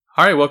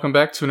All right, welcome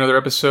back to another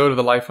episode of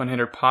the Life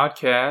Unhindered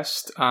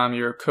podcast. I'm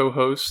your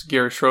co-host,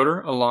 Gary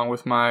Schroeder, along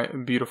with my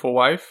beautiful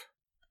wife,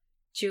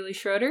 Julie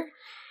Schroeder.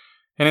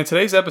 And in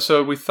today's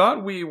episode, we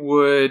thought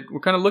we're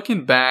kind of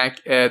looking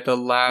back at the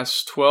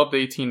last 12 to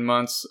 18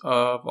 months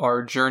of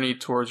our journey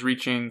towards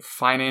reaching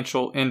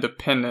financial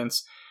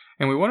independence.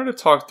 And we wanted to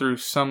talk through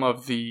some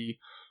of the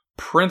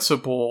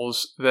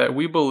principles that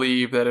we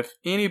believe that if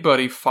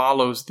anybody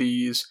follows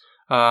these,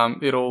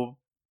 it'll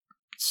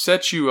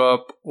set you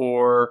up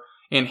or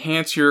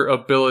enhance your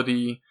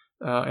ability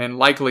and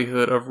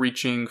likelihood of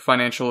reaching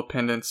financial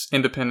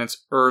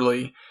independence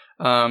early.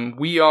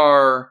 We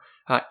are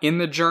in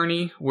the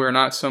journey. We're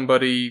not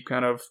somebody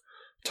kind of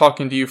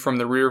talking to you from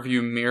the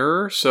rearview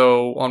mirror.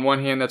 So on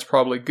one hand, that's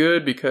probably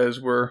good because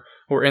we're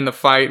in the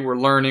fight, we're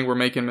learning, we're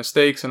making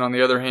mistakes. And on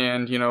the other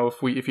hand,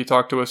 if you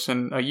talk to us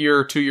in a year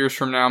or 2 years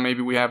from now,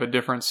 maybe we have a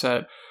different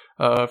set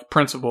of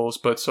principles.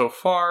 But so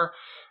far,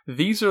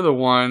 these are the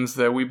ones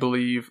that we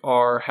believe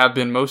have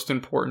been most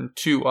important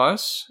to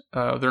us.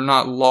 They're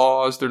not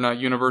laws, they're not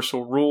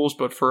universal rules,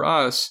 but for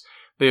us,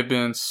 they have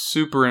been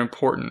super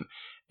important.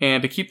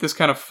 And to keep this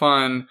kind of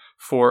fun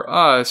for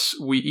us,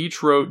 we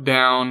each wrote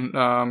down,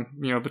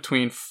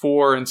 between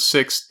 4 and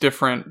 6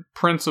 different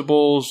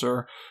principles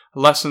or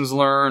lessons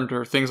learned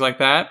or things like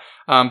that.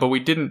 But we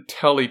didn't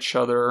tell each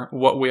other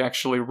what we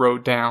actually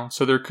wrote down.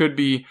 So there could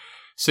be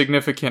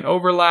significant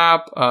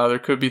overlap. There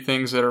could be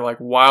things that are like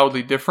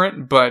wildly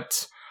different,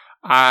 but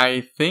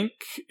I think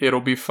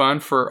it'll be fun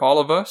for all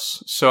of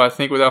us. So I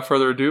think without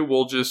further ado,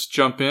 we'll just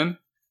jump in.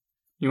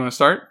 You want to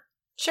start?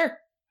 Sure.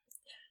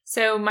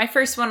 So my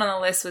first one on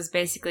the list was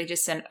basically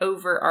just an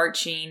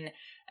overarching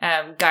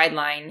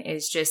guideline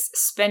is just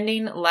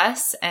spending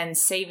less and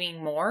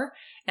saving more.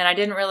 And I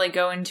didn't really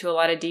go into a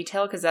lot of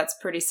detail because that's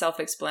pretty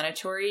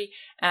self-explanatory.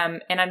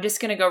 And I'm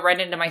just going to go right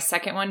into my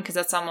second one because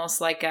that's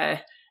almost like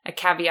a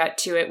caveat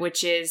to it,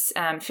 which is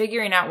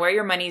figuring out where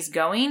your money's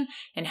going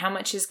and how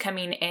much is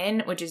coming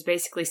in, which is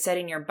basically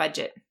setting your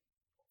budget.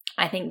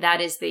 I think that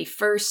is the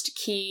first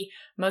key,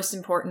 most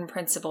important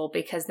principle,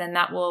 because then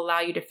that will allow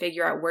you to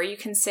figure out where you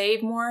can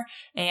save more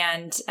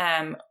and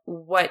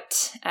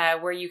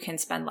where you can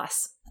spend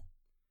less.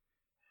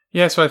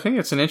 Yeah, so I think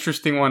it's an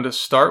interesting one to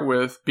start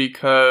with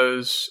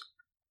because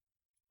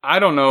I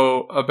don't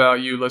know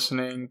about you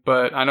listening,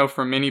 but I know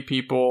for many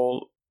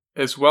people,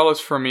 as well as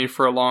for me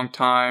for a long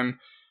time,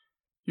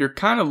 you're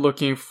kind of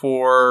looking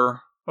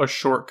for a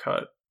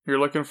shortcut. You're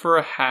looking for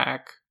a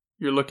hack.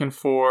 You're looking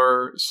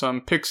for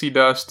some pixie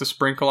dust to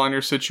sprinkle on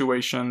your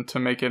situation to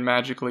make it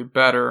magically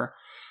better.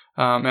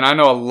 And I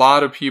know a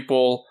lot of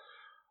people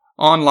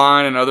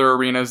online and other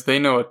arenas, they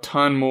know a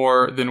ton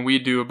more than we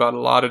do about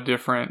a lot of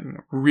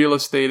different real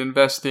estate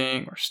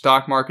investing or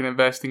stock market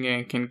investing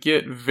and can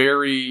get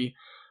very,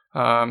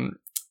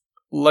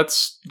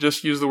 let's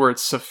just use the word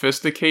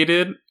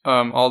sophisticated,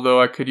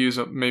 although I could use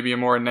maybe a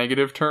more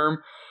negative term.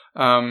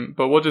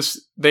 But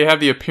they have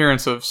the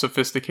appearance of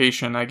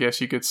sophistication, I guess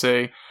you could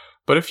say.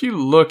 But if you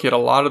look at a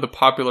lot of the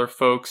popular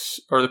folks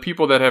or the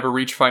people that have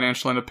reached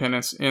financial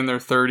independence in their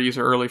 30s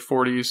or early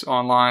 40s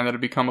online that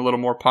have become a little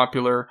more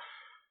popular,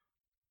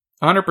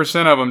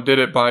 100% of them did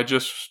it by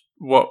just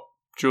what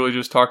Julie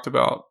just talked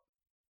about,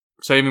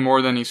 saving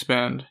more than you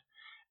spend.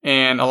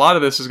 And a lot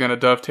of this is going to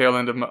dovetail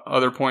into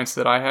other points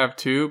that I have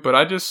too, but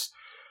I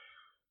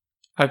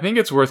think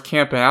it's worth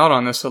camping out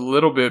on this a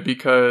little bit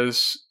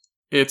because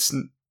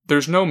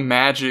there's no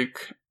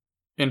magic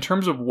in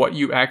terms of what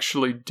you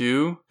actually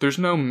do. There's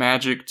no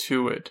magic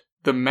to it.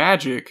 The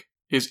magic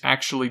is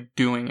actually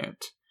doing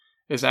it,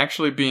 is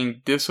actually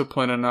being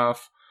disciplined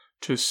enough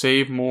to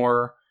save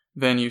more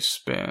than you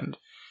spend.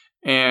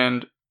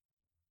 And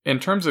in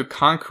terms of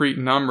concrete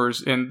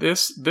numbers, and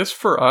this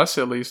for us,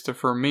 at least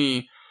for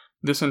me,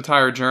 this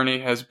entire journey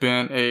has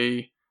been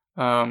a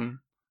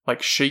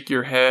shake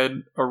your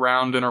head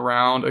around and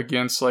around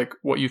against like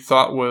what you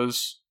thought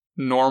was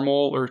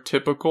normal or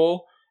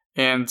typical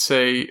and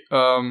say,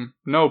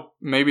 no,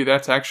 maybe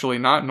that's actually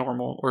not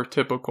normal or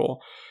typical.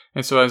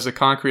 And so as a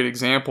concrete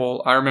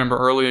example, I remember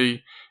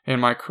early in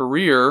my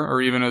career,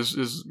 or even as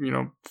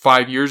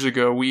 5 years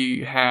ago,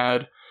 we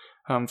had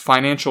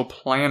financial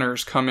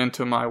planners come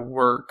into my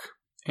work.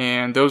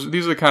 And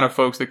these are the kind of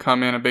folks that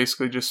come in and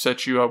basically just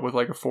set you up with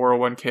like a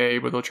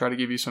 401k, but they'll try to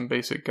give you some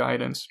basic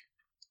guidance.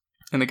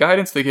 And the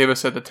guidance they gave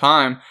us at the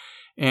time,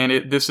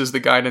 and this is the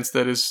guidance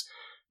that is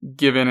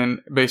given in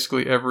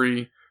basically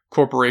every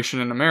corporation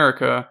in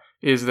America,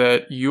 is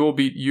that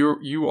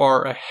you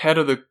are ahead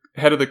of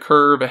the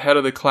curve, ahead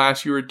of the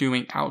class. You are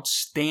doing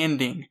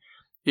outstanding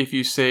if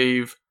you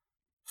save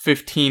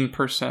 15%,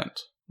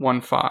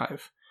 15.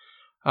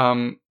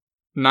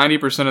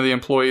 90% of the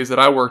employees that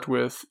I worked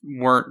with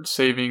weren't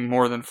saving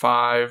more than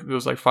 5. It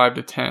was like 5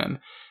 to 10.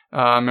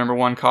 I remember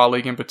one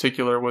colleague in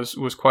particular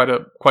was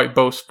quite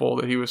boastful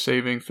that he was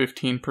saving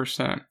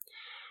 15%.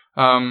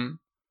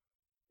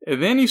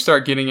 And then you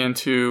start getting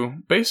into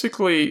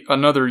basically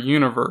another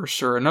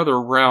universe or another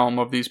realm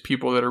of these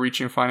people that are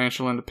reaching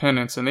financial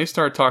independence, and they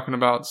start talking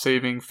about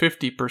saving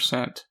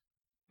 50%.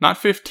 Not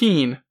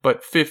 15,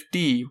 but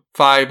 50,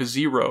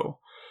 50.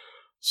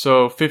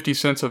 So 50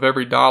 cents of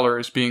every dollar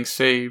is being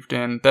saved,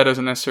 and that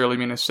doesn't necessarily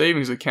mean a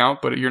savings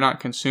account, but you're not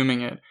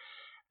consuming it.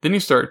 Then you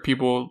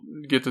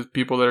get the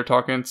people that are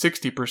talking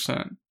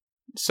 60%,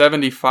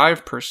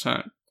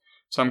 75%.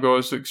 Some go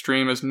as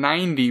extreme as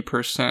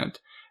 90%.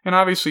 And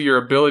obviously your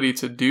ability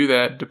to do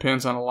that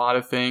depends on a lot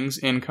of things.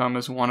 Income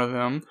is one of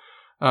them.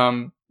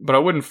 But I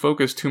wouldn't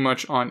focus too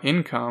much on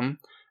income.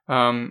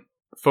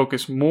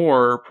 Focus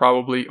more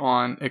probably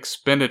on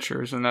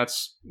expenditures. And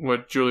that's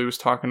what Julie was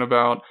talking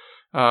about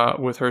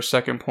with her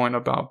second point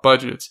about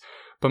budgets.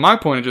 But my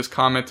point is just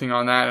commenting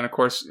on that. And of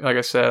course, like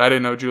I said, I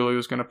didn't know Julie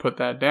was going to put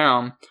that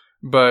down.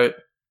 But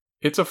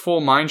it's a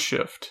full mind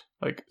shift.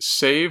 Like,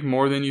 save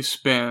more than you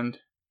spend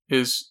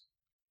is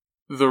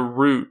the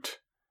root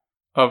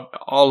of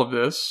all of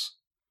this,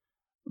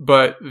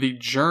 but the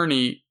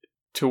journey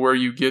to where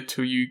you get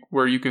to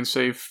where you can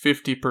save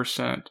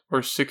 50% or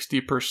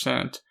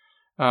 60%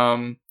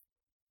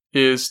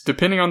 is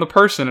depending on the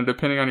person and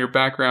depending on your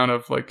background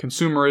of like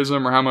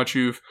consumerism or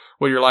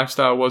what your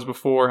lifestyle was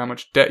before, how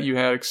much debt you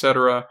had,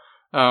 etc.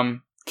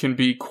 Can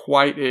be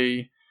quite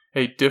a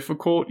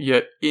difficult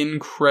yet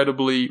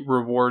incredibly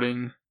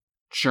rewarding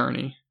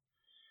journey.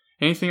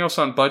 Anything else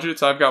on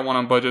budgets? I've got one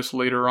on budgets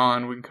later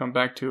on. We can come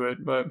back to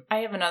it, but I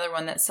have another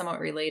one that's somewhat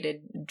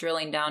related,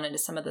 drilling down into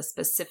some of the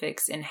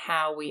specifics in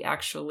how we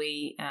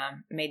actually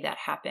made that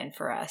happen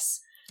for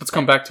us. Let's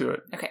come back to it.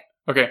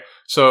 Okay.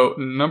 So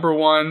number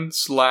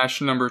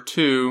 1/number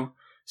 2,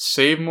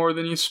 save more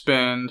than you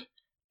spend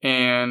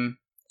and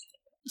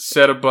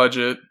set a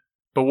budget.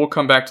 But we'll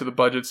come back to the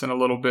budgets in a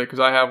little bit because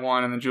I have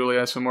one and then Julie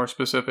has some more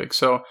specifics.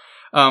 So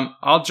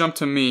I'll jump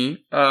to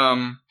me.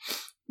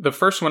 The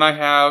first one I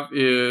have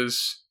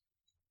is,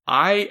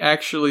 I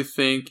actually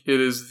think it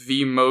is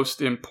the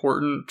most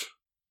important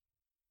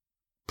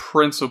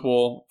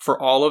principle for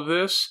all of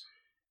this,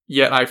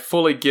 yet I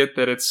fully get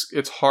that it's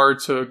hard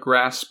to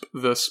grasp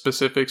the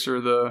specifics or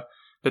the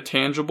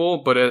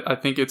tangible, but I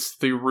think it's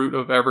the root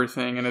of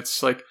everything, and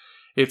it's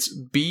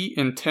be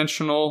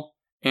intentional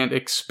and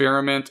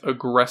experiment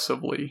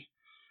aggressively.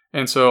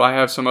 And so I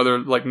have some other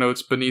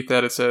notes beneath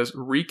that. It says,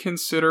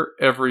 reconsider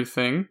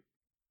everything.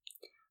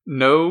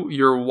 Know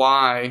your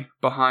why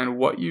behind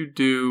what you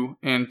do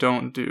and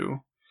don't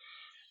do.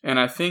 And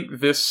I think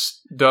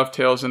this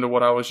dovetails into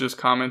what I was just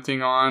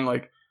commenting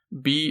on,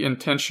 be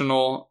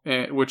intentional,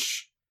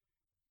 which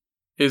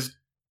is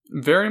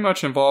very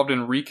much involved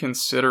in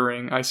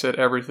reconsidering. I said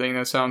everything.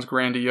 That sounds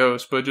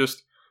grandiose, but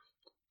just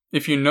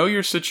if you know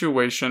your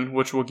situation,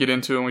 which we'll get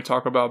into when we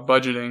talk about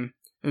budgeting,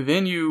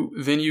 then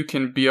you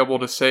can be able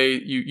to say,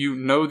 you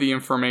know the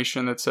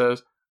information that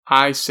says,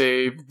 I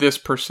save this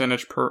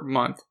percentage per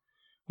month.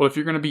 Well, if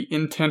you're going to be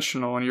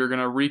intentional and you're going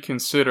to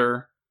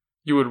reconsider,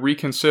 you would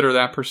reconsider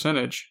that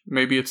percentage.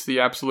 Maybe it's the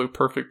absolute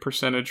perfect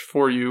percentage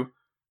for you,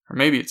 or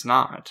maybe it's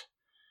not.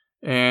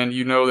 And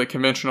you know that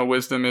conventional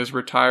wisdom is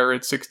retire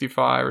at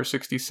 65 or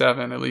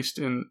 67, at least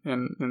in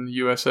the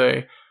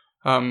USA.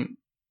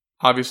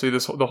 Obviously,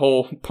 the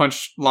whole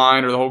punch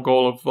line or the whole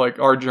goal of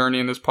our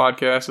journey in this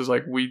podcast is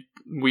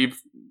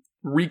we've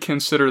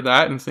reconsidered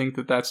that and think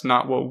that that's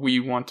not what we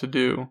want to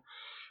do.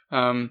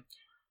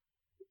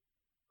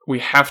 We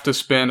have to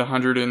spend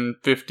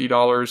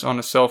 $150 on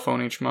a cell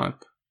phone each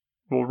month.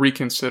 We'll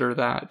reconsider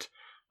that.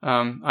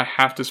 I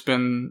have to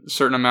spend a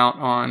certain amount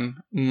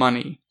on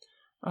money.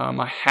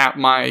 My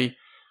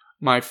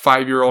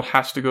 5-year-old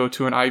has to go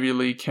to an Ivy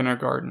League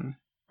kindergarten,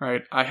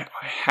 right? I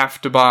have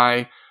to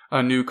buy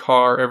a new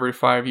car every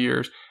 5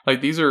 years.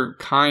 These are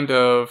kind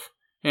of,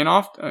 and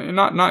often,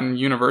 not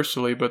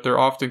universally, but they're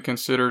often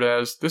considered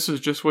as, this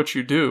is just what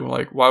you do.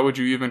 Why would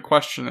you even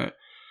question it?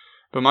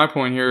 But my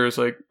point here is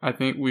I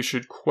think we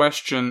should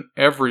question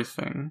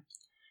everything.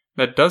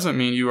 That doesn't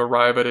mean you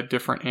arrive at a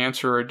different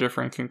answer or a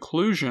different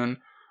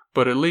conclusion,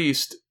 but at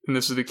least, and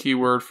this is the key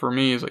word for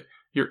me, is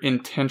you're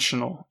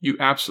intentional. You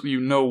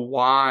absolutely know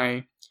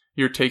why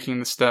you're taking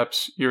the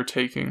steps you're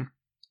taking.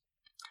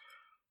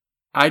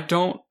 I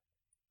don't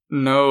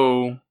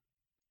know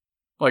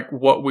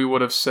what we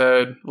would have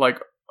said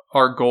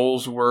our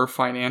goals were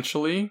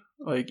financially,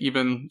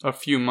 even a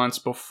few months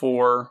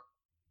before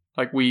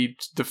we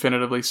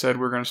definitively said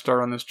we're going to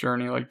start on this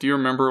journey. Do you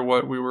remember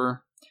what we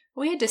were?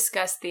 We had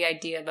discussed the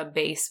idea of a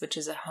base, which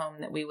is a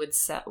home that we would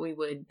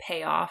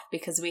pay off,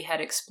 because we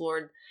had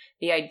explored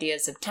the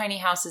ideas of tiny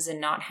houses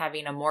and not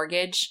having a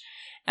mortgage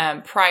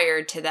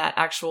prior to that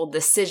actual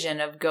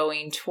decision of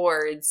going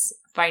towards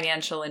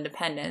financial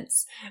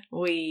independence.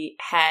 We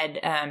had,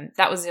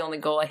 that was the only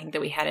goal I think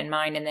that we had in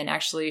mind. And then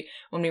actually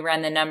when we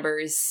ran the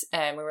numbers,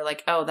 we were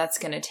like, oh, that's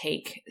going to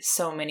take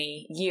so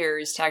many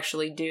years to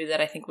actually do that.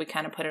 I think we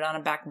kind of put it on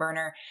a back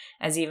burner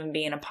as even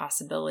being a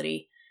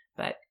possibility.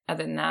 But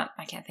other than that,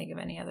 I can't think of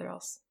any other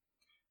else.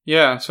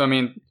 Yeah. So,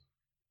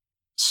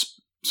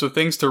 so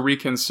things to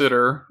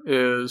reconsider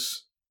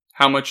is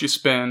how much you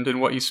spend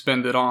and what you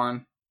spend it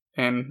on.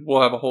 And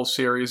we'll have a whole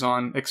series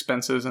on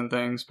expenses and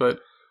things, but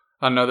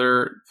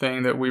another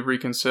thing that we've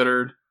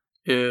reconsidered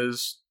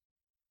is,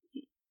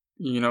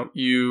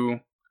 you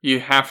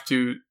have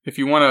to, if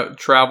you want to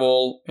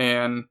travel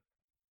and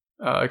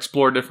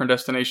explore different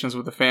destinations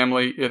with the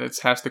family. It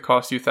has to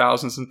cost you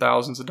thousands and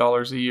thousands of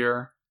dollars a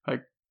year.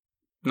 Like,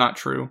 not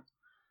true.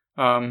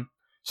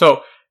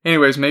 So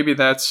anyways, maybe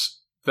that's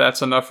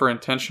enough for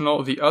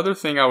intentional. The other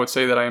thing I would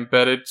say that I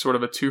embedded, sort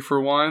of a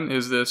 2-for-1,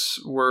 is this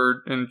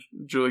word, and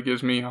Julie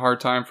gives me a hard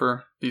time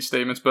for these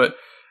statements, but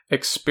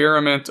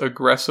experiment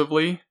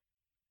aggressively.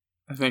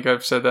 I think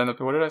I've said that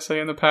what did I say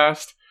in the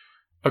past?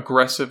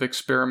 Aggressive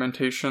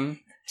experimentation,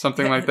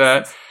 something like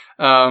that.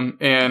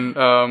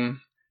 And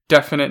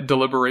definite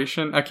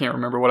deliberation. I can't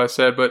remember what I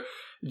said, but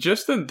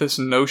just this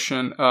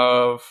notion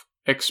of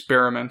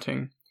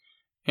experimenting.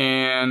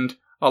 And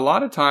a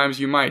lot of times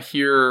you might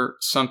hear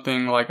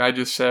something like I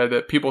just said,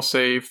 that people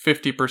save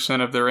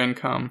 50% of their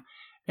income.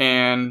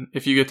 And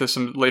if you get to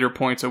some later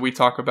points that we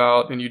talk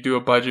about and you do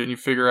a budget and you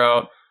figure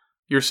out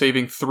you're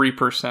saving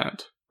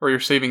 3%, or you're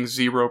saving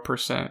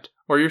 0%,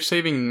 or you're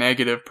saving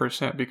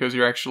 -% because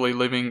you're actually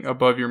living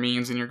above your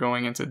means and you're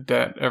going into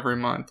debt every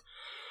month.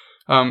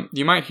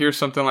 You might hear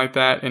something like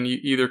that and you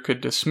either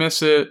could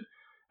dismiss it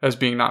as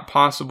being not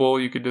possible,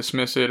 you could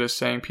dismiss it as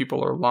saying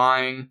people are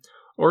lying,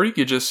 or you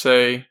could just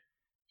say,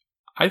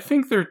 I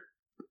think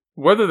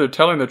whether they're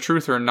telling the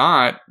truth or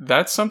not,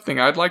 that's something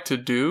I'd like to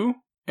do,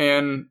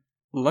 and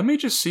let me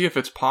just see if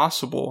it's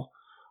possible.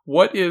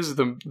 What is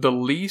the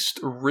least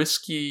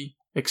risky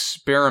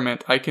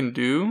experiment I can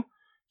do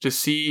to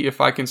see if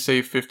I can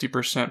save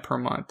 50% per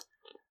month?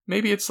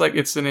 Maybe it's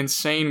an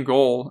insane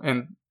goal,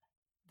 and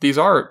these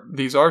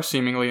are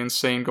seemingly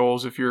insane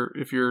goals if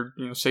you're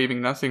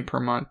saving nothing per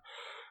month.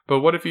 But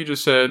what if you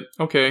just said,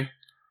 okay,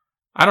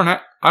 I don't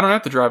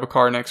have to drive a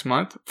car next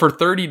month for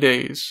 30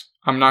 days.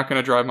 I'm not going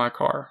to drive my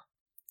car.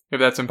 If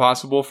that's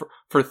impossible,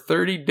 for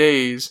 30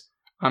 days,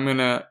 I'm going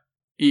to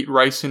eat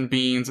rice and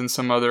beans and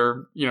some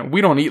other,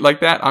 we don't eat like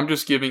that. I'm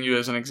just giving you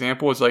as an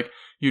example. It's like,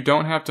 you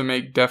don't have to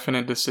make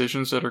definite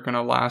decisions that are going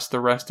to last the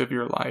rest of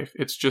your life.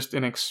 It's just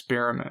an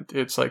experiment.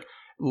 It's like,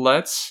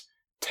 let's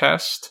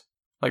test,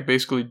 like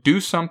basically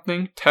do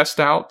something, test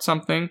out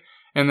something,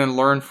 and then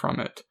learn from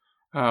it.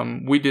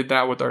 We did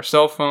that with our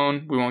cell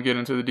phone. We won't get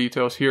into the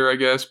details here, I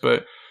guess,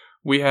 but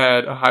we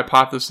had a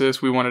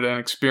hypothesis. We wanted an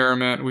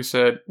experiment. We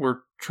said, we're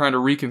trying to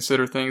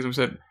reconsider things. And we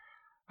said,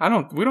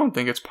 we don't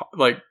think it's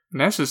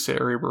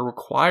necessary. We're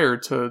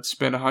required to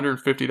spend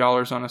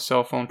 $150 on a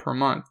cell phone per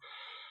month.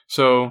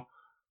 So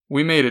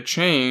we made a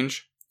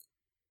change,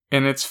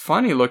 and it's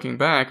funny looking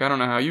back. I don't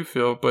know how you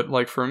feel,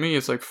 but for me,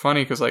 it's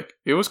funny because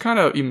it was kind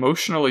of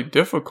emotionally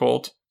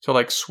difficult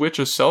to switch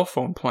a cell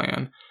phone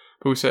plan.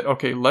 But we said,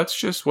 okay,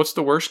 what's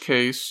the worst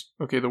case?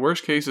 Okay, the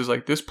worst case is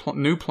this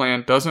new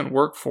plan doesn't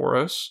work for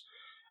us,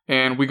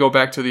 and we go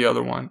back to the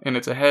other one. And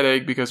it's a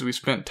headache because we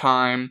spent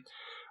time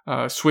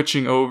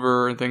switching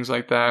over and things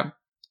like that.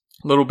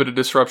 A little bit of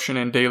disruption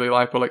in daily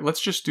life, but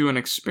let's just do an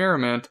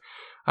experiment.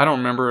 I don't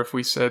remember if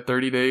we said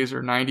 30 days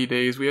or 90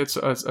 days. We had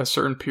a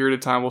certain period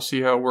of time. We'll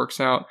see how it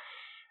works out.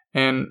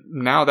 And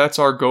now that's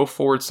our go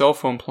forward cell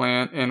phone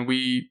plan. And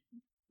we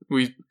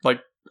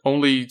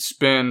only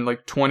spend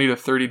 $20 to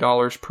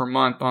 $30 per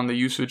month on the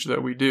usage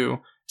that we do.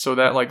 So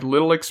that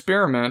little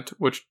experiment,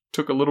 which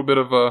took a little bit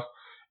of a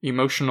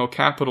emotional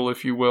capital,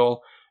 if you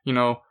will,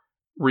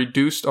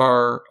 reduced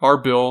our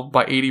bill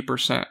by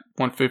 80%,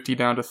 150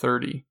 down to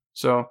 30.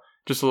 So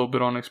just a little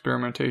bit on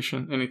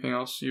experimentation. Anything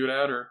else you would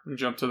add, or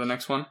jump to the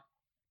next one?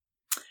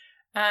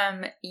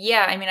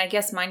 Yeah, I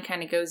guess mine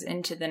kind of goes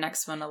into the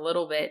next one a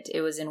little bit.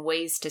 It was in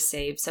ways to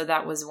save. So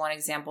that was one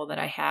example that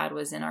I had,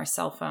 was in our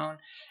cell phone.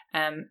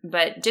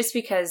 But just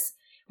because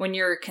when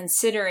you're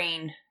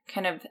considering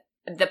kind of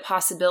the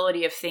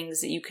possibility of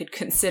things that you could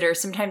consider,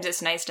 sometimes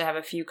it's nice to have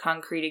a few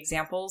concrete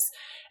examples.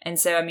 And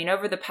so,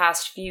 over the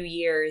past few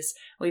years,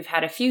 we've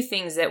had a few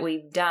things that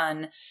we've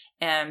done,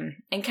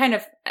 and kind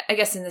of, I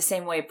guess, in the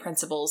same way,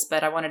 principles,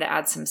 but I wanted to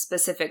add some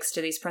specifics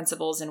to these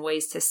principles and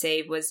ways to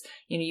save. Was,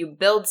 you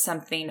build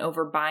something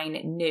over buying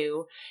it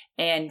new.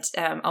 And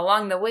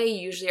along the way, you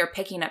usually are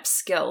picking up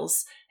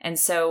skills. And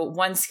so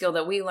one skill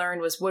that we learned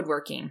was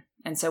woodworking.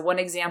 And so one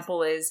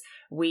example is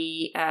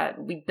we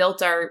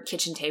built our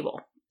kitchen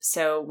table.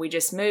 So we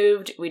just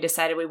moved. We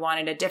decided we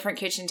wanted a different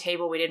kitchen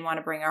table. We didn't want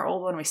to bring our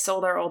old one. We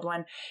sold our old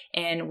one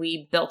and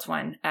we built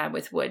one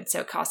with wood. So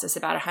it cost us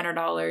about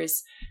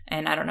 $100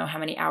 and I don't know how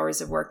many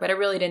hours of work, but it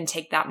really didn't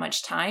take that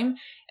much time.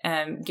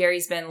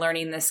 Gary's been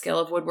learning the skill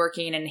of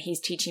woodworking and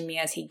he's teaching me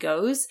as he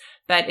goes,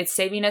 but it's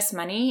saving us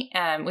money.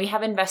 We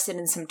have invested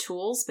in some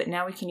tools, but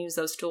now we can use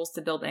those tools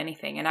to build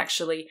anything. And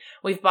actually,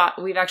 we've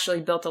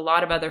actually built a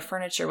lot of other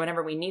furniture.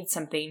 Whenever we need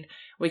something,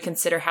 we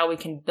consider how we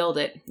can build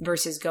it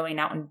versus going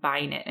out and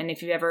buying it. And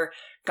if you've ever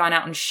gone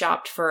out and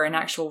shopped for an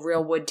actual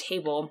real wood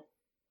table,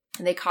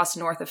 they cost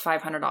north of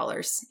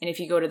 $500. And if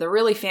you go to the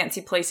really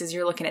fancy places,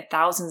 you're looking at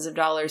thousands of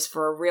dollars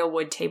for a real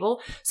wood table.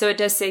 So it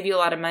does save you a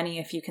lot of money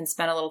if you can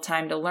spend a little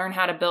time to learn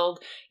how to build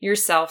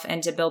yourself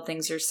and to build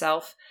things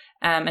yourself.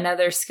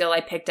 Another skill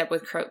I picked up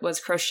was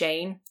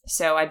crocheting.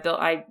 So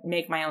I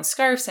make my own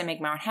scarves, I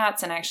make my own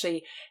hats, and I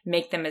actually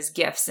make them as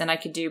gifts. And I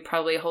could do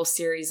probably a whole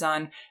series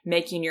on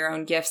making your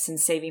own gifts and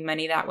saving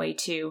money that way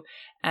too.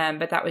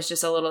 But that was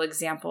just a little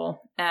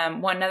example.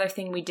 One other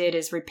thing we did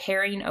is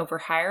repairing over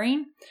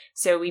hiring.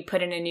 So we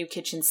put in a new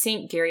kitchen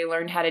sink. Gary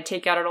learned how to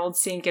take out an old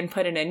sink and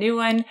put in a new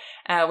one.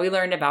 We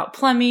learned about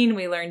plumbing.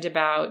 We learned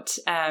about,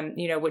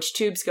 which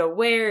tubes go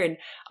where. And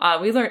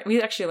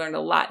we actually learned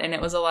a lot, and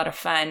it was a lot of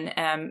fun.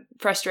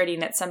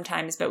 Frustrating at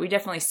sometimes, but we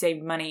definitely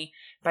saved money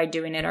by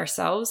doing it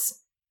ourselves.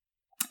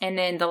 And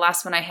then the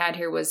last one I had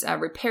here was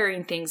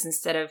repairing things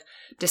instead of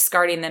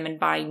discarding them and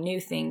buying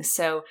new things.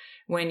 So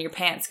when your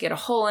pants get a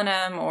hole in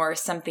them or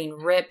something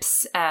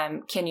rips,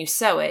 can you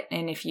sew it?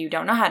 And if you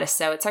don't know how to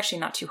sew, it's actually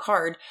not too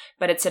hard,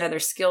 but it's another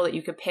skill that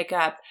you could pick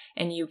up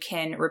and you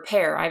can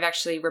repair. I've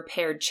actually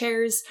repaired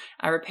chairs.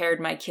 I repaired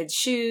my kids'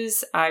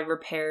 shoes. I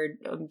repaired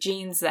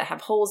jeans that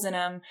have holes in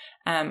them.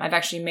 I've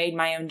actually made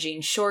my own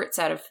jean shorts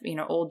out of,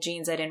 old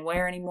jeans I didn't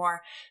wear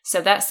anymore.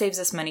 So that saves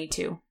us money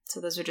too. So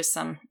those are just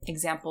some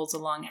examples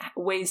along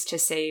ways to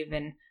save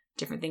and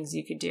different things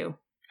you could do.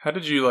 How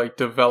did you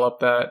develop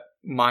that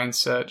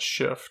mindset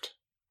shift?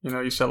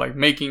 You said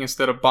making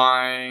instead of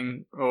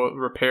buying, or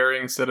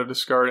repairing instead of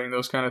discarding,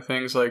 those kind of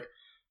things.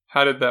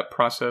 How did that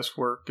process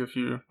work? If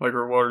you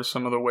or what are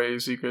some of the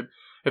ways you could,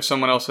 if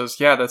someone else says,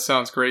 yeah, that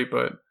sounds great,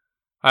 but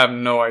I have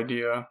no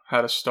idea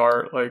how to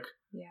start.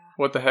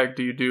 What the heck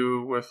do you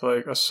do with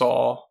a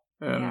saw?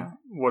 And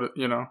what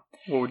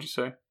would you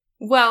say?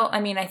 Well,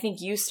 I think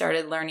you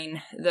started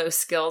learning those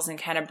skills and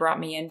kind of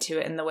brought me into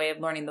it in the way of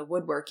learning the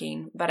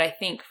woodworking. But I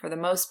think for the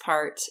most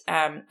part,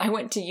 I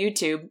went to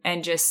YouTube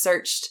and just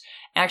searched.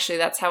 Actually,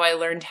 that's how I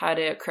learned how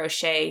to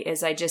crochet,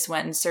 is I just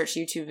went and searched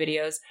YouTube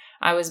videos.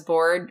 I was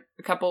bored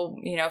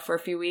for a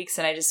few weeks,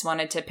 and I just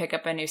wanted to pick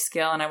up a new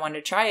skill and I wanted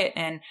to try it.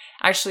 And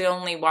I actually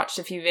only watched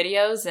a few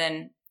videos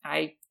and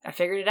I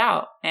figured it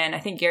out. And I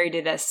think Gary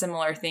did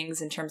similar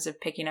things in terms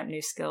of picking up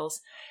new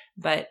skills.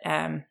 But,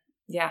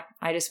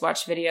 I just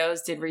watched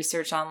videos, did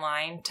research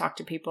online, talked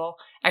to people.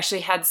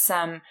 Actually had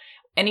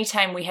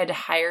anytime we had to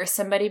hire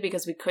somebody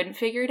because we couldn't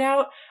figure it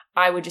out,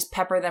 I would just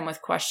pepper them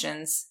with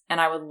questions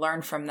and I would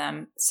learn from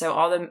them. So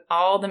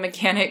all the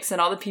mechanics and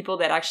all the people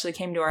that actually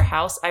came to our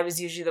house, I was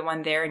usually the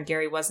one there and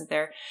Gary wasn't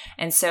there.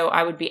 And so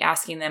I would be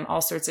asking them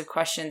all sorts of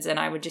questions and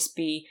I would just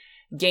be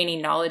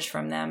gaining knowledge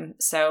from them.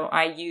 So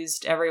I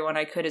used everyone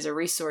I could as a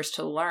resource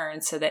to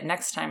learn so that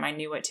next time I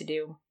knew what to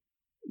do.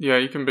 Yeah,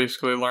 you can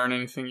basically learn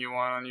anything you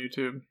want on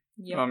YouTube.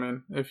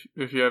 Yep.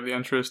 If you have the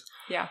interest.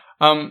 Yeah.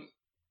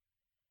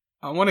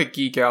 I want to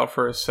geek out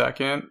for a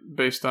second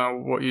based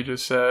on what you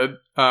just said,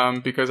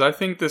 because I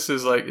think this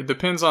is it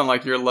depends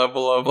on your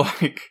level of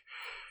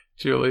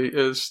Julie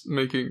is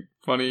making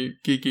funny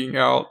geeking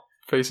out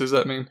faces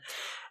at me.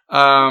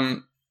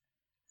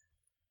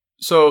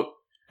 So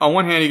on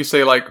one hand, you could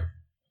say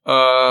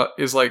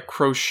is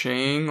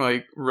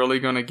crocheting really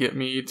going to get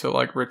me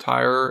to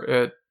retire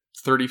at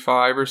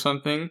 35 or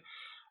something?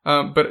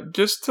 But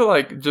just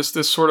to just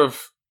this sort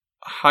of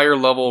higher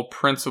level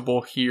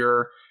principle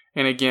here.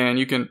 And again,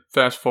 you can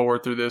fast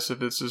forward through this if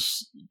this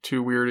is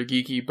too weird or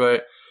geeky,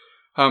 but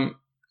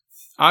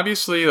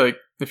obviously,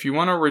 if you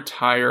want to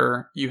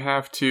retire, you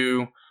have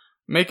to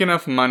make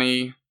enough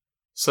money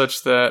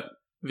such that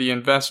the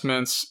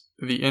investments,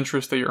 the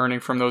interest that you're earning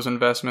from those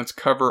investments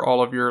cover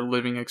all of your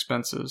living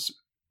expenses.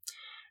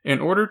 In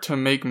order to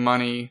make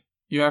money,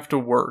 you have to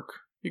work.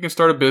 You can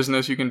start a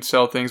business, you can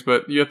sell things,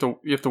 but you have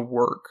to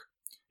work.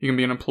 You can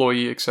be an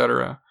employee,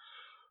 etc.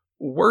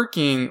 What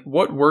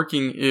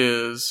working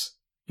is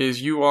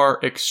you are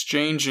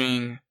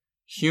exchanging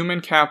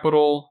human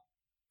capital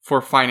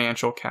for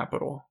financial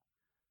capital.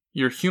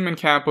 Your human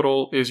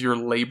capital is your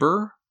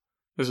labor.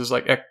 This is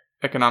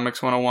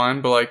economics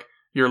 101, but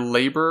your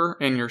labor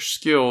and your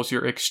skills,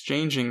 you're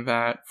exchanging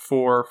that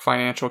for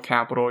financial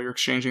capital. You're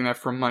exchanging that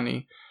for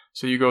money.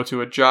 So you go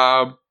to a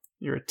job,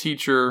 you're a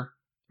teacher,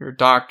 you're a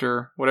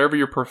doctor, whatever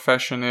your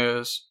profession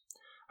is,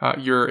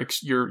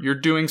 you're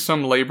doing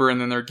some labor and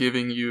then they're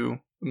giving you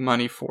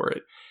money for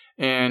it.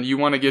 And you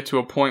want to get to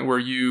a point where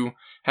you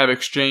have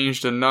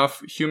exchanged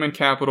enough human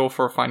capital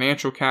for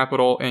financial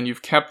capital and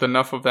you've kept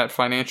enough of that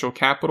financial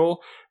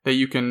capital that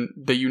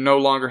you no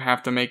longer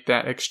have to make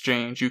that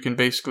exchange. You can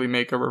basically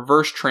make a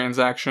reverse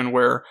transaction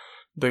where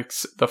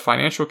the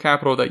financial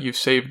capital that you've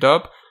saved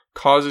up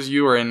causes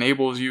you or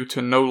enables you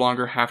to no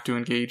longer have to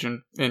engage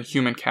in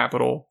human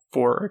capital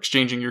for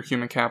exchanging your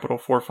human capital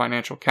for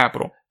financial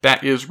capital.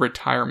 That is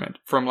retirement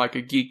from a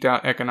geeked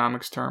out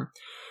economics term.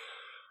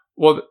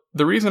 Well,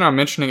 the reason I'm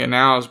mentioning it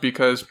now is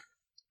because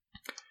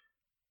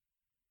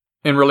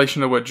in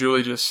relation to what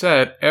Julie just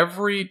said,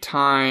 every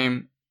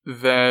time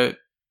that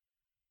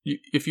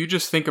if you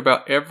just think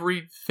about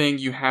everything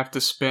you have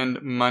to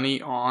spend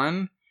money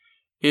on,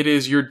 it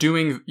is you're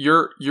doing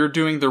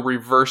the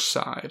reverse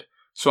side.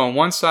 So on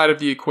one side of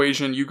the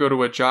equation, you go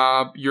to a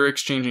job, you're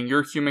exchanging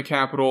your human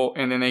capital,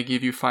 and then they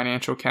give you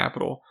financial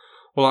capital.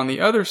 Well, on the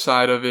other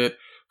side of it,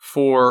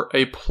 for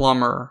a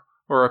plumber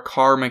or a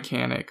car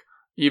mechanic,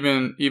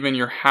 even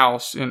your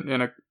house in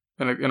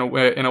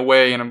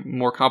a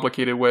more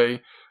complicated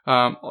way,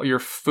 your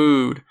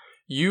food,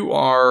 you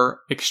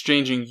are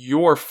exchanging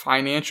your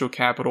financial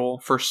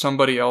capital for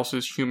somebody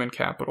else's human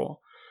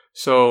capital.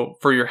 So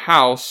for your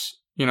house,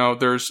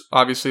 there's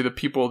obviously the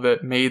people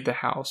that made the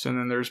house, and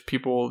then there's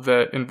people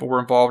that were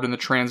involved in the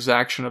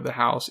transaction of the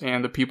house,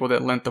 and the people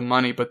that lent the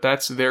money, but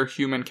that's their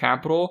human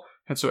capital.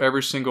 And so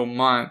every single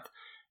month,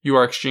 you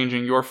are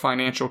exchanging your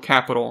financial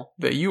capital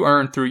that you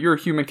earned through your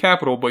human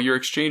capital, but you're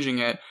exchanging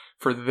it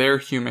for their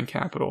human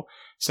capital.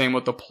 Same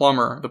with the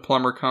plumber. The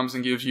plumber comes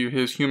and gives you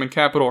his human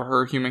capital or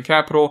her human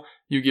capital.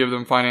 You give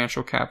them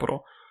financial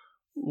capital.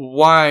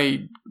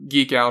 Why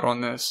geek out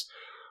on this?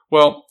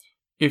 Well,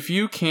 if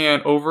you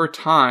can, over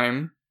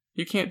time,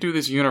 you can't do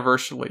this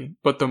universally,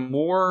 but the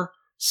more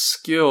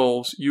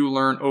skills you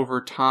learn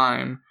over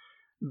time,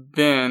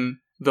 then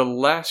the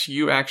less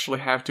you actually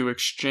have to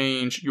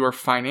exchange your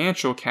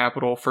financial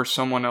capital for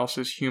someone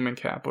else's human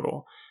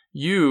capital.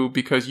 You,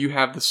 because you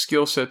have the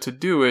skill set to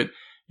do it,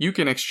 you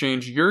can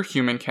exchange your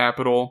human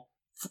capital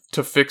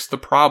to fix the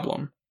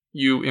problem.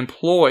 You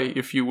employ,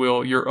 if you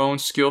will, your own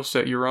skill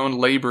set, your own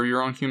labor,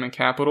 your own human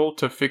capital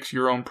to fix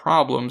your own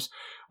problems,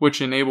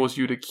 which enables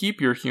you to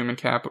keep your human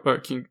capital,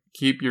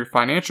 keep your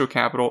financial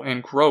capital,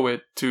 and grow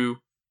it to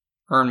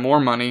earn more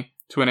money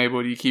to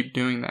enable you to keep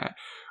doing that.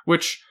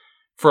 Which,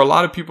 for a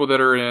lot of people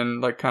that are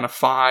in like kind of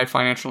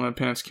financial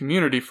independence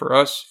community, for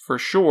us, for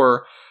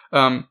sure,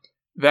 that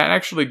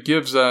actually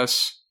gives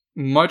us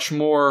much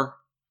more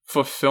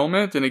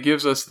fulfillment, and it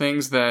gives us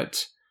things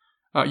that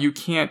you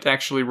can't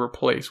actually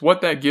replace.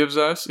 What that gives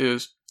us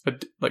is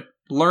like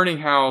learning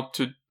how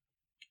to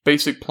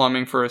basic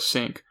plumbing for a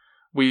sink.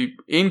 We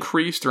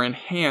increased or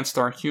enhanced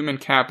our human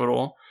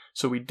capital,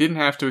 so we didn't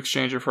have to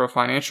exchange it for a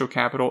financial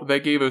capital.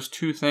 That gave us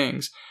two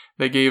things.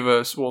 They gave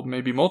us, well,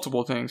 maybe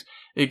multiple things.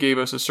 It gave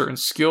us a certain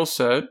skill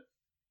set,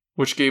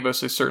 which gave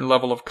us a certain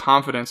level of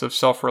confidence, of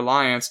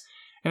self-reliance,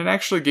 and it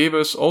actually gave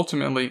us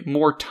ultimately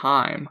more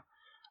time.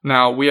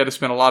 Now, we had to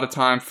spend a lot of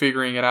time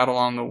figuring it out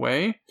along the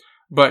way,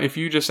 but if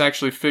you just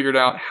actually figured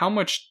out how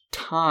much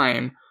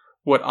time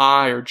would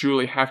I or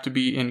Julie have to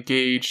be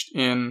engaged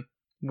in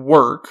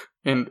work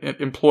and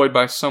employed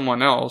by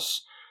someone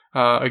else,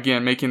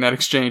 again, making that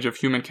exchange of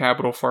human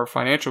capital for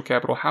financial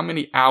capital, how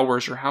many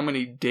hours or how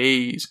many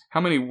days,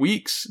 how many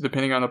weeks,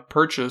 depending on the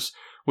purchase,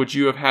 would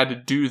you have had to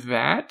do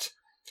that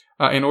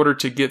in order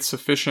to get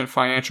sufficient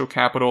financial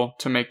capital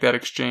to make that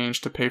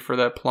exchange, to pay for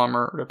that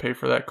plumber, or to pay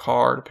for that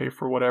car, to pay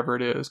for whatever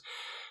it is.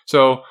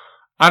 So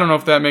I don't know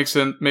if that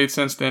made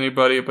sense to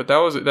anybody, but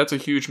that's a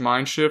huge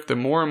mind shift. The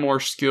more and more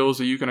skills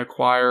that you can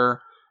acquire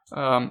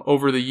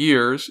over the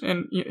years,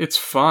 and it's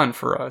fun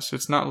for us.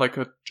 It's not like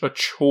a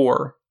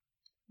chore.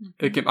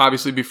 Mm-hmm. It can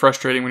obviously be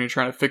frustrating when you're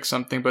trying to fix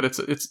something, but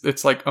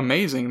it's like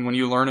amazing when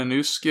you learn a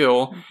new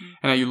skill, mm-hmm.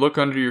 and you look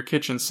under your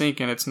kitchen sink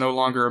and it's no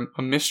longer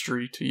a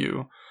mystery to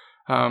you.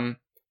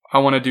 I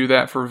want to do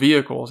that for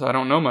vehicles. I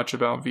don't know much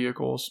about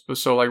vehicles, but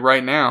so like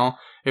right now,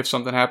 if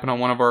something happened on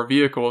one of our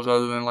vehicles,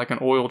 other than like an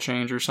oil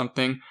change or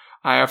something,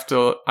 I have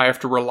to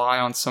rely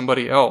on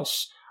somebody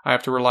else. I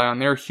have to rely on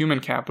their human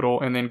capital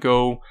and then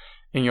go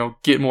and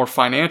get more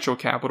financial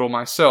capital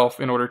myself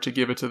in order to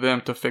give it to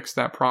them to fix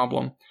that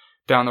problem.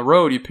 Down the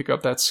road, you pick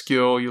up that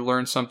skill, you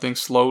learn something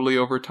slowly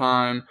over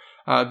time,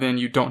 then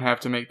you don't have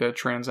to make that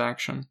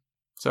transaction.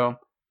 So,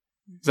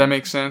 does that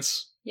make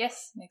sense?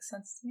 Yes, makes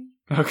sense to me.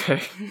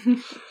 Okay.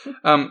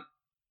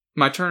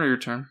 My turn or your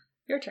turn?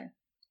 Your turn.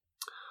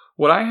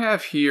 What I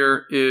have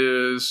here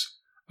is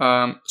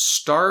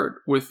start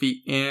with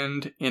the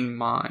end in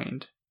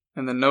mind.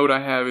 And the note I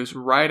have is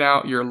write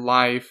out your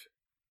life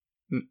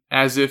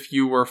as if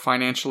you were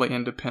financially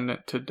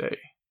independent today.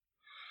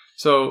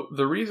 So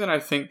the reason I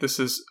think this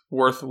is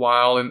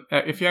worthwhile, and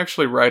if you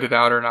actually write it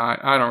out or not,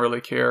 I don't really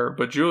care.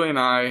 But Julie and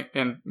I,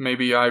 and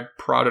maybe I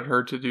prodded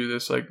her to do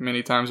this like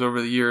many times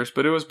over the years,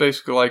 but it was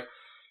basically like,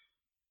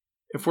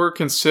 if we're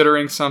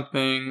considering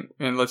something,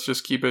 and let's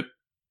just keep it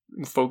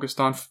focused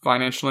on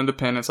financial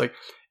independence, like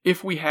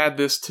if we had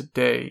this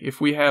today,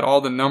 if we had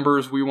all the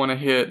numbers we want to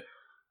hit,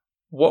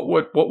 what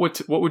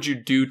would you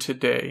do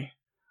today?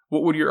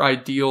 What would your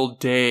ideal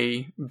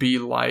day be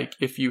like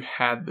if you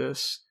had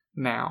this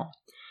now?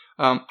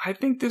 I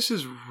think this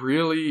is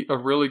really a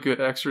really good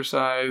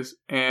exercise,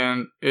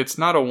 and it's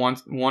not a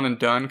one and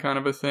done kind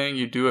of a thing.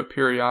 You do it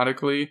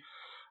periodically.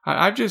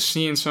 I've just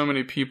seen so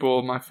many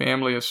people, my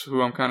family is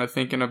who I'm kind of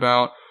thinking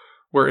about,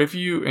 where if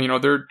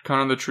they're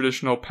kind of the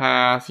traditional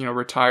path,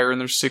 retire in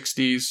their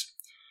 60s.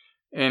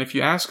 And if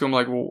you ask them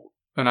like, well,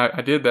 and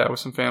I did that with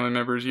some family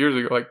members years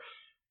ago, like,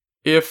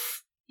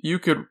 if you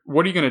could,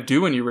 what are you going to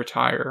do when you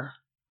retire?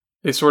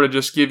 They sort of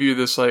just give you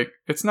this, like,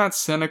 it's not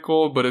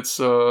cynical, but it's,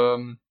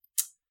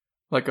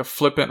 like a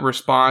flippant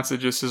response.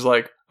 It just is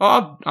like,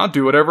 oh, I'll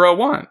do whatever I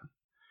want.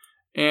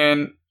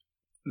 And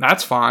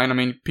that's fine. I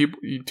mean, people,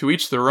 to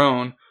each their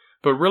own.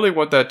 But really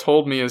what that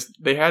told me is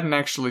they hadn't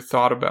actually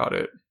thought about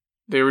it.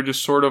 They were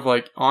just sort of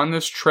like on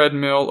this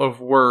treadmill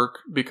of work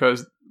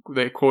because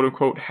they quote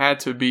unquote had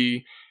to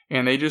be.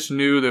 And they just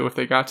knew that if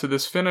they got to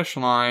this finish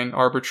line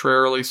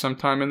arbitrarily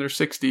sometime in their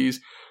 60s,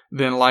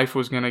 then life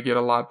was going to get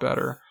a lot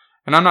better.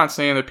 And I'm not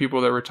saying that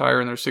people that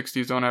retire in their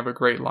 60s don't have a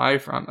great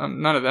life.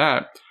 None of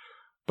that.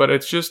 But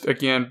it's just,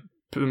 again,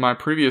 to my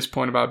previous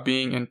point about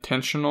being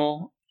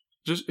intentional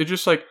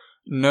just like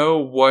know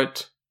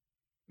what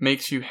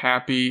makes you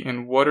happy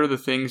and what are the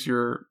things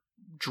you're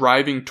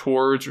driving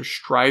towards or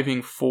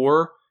striving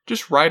for.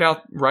 Just write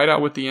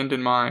out with the end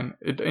in mind.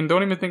 And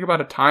don't even think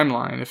about a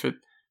timeline. If it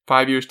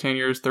 5 years, 10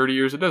 years, 30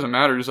 years, it doesn't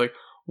matter. Just like,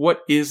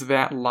 what is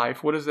that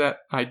life? What is that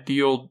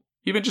ideal?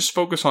 Even just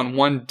focus on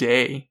one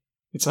day.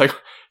 It's like,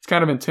 it's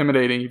kind of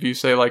intimidating if you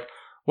say like,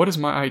 what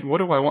do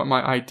I want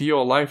my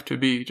ideal life to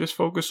be? Just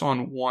focus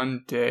on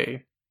one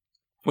day.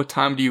 What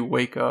time do you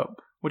wake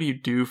up? What do you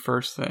do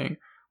first thing?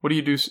 What do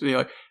you do?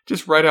 Like,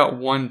 just write out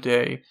one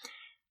day.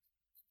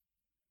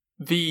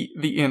 The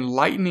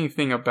enlightening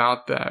thing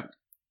about that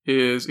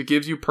is it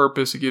gives you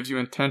purpose, it gives you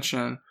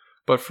intention.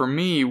 But for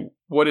me,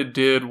 what it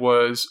did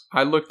was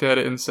I looked at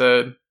it and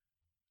said,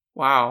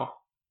 wow,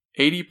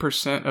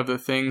 80% of the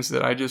things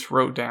that I just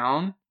wrote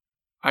down,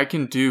 I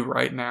can do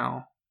right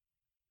now.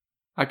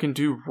 I can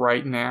do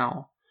right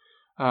now.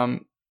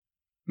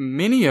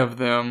 Many of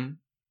them,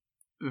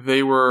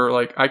 they were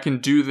like, I can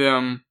do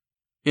them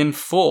in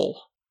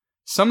full.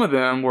 Some of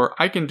them were,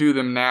 I can do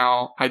them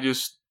now, I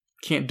just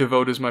can't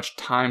devote as much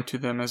time to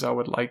them as I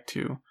would like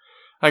to.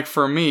 Like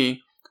for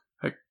me,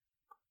 like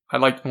I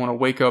want to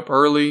wake up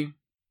early.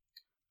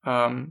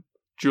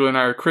 Julie and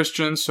I are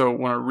Christians, so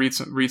want to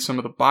read some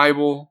of the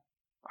Bible.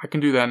 I can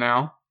do that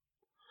now.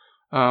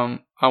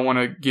 I want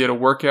to get a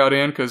workout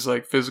in because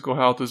like physical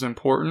health is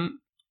important.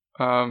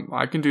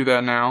 I can do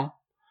that now.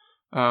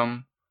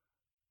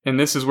 And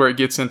this is where it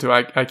gets into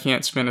I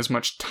can't spend as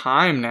much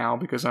time now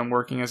because I'm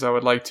working as I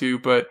would like to,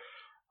 but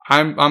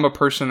I'm a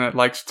person that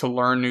likes to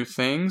learn new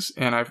things,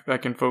 and I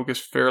can focus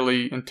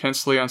fairly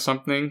intensely on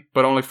something,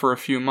 but only for a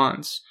few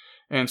months.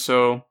 And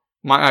so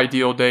my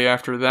ideal day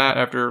after that,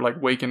 after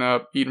like waking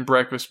up, eating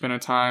breakfast, spending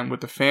time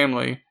with the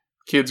family,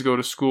 kids go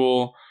to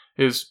school,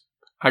 is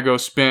I go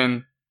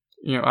spend,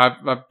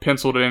 I've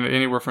penciled it in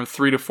anywhere from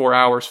 3 to 4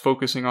 hours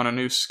focusing on a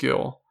new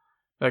skill.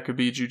 That could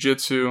be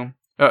jiu-jitsu.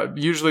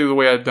 Usually the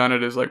way I've done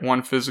it is like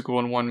one physical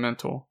and one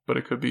mental, but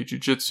it could be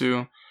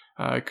jiu-jitsu.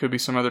 It could be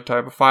some other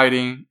type of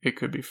fighting. It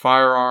could be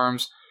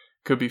firearms.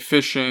 It could be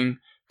fishing.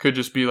 Could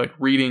just be like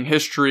reading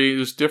history.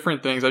 There's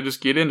different things. I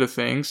just get into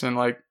things and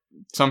like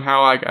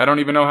somehow I don't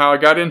even know how I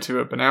got into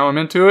it, but now I'm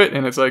into it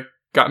and it's like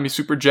got me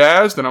super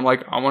jazzed and I'm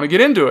like, I want to get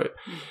into it.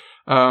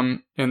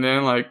 And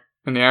then like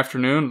in the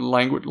afternoon,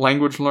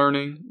 language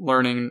learning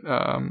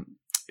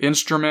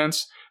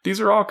instruments.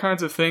 These are all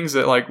kinds of things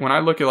that like when I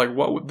look at like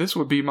this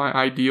would be my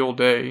ideal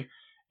day,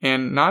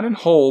 and not in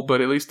whole,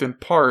 but at least in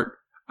part,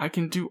 I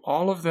can do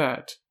all of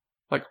that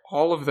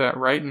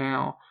right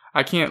now.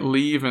 I can't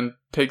leave and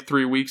take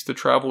 3 weeks to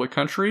travel the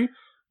country,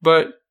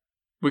 but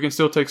we can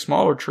still take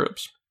smaller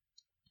trips.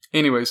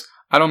 Anyways,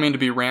 I don't mean to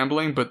be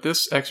rambling, but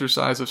this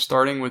exercise of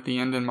starting with the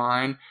end in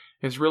mind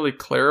is really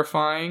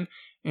clarifying,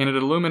 and it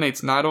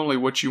illuminates not only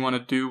what you want to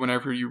do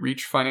whenever you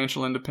reach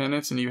financial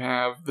independence and you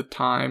have the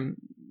time,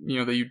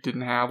 that you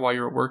didn't have while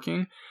you were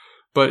working,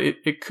 but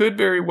it could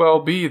very well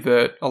be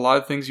that a lot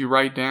of things you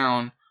write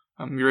down,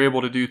 you're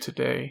able to do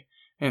today.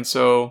 And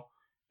so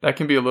that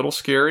can be a little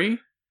scary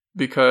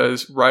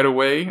because right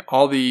away,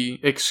 all the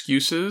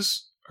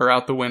excuses are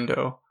out the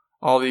window.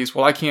 All these,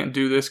 well, I can't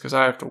do this because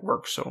I have to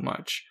work so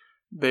much.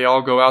 They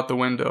all go out the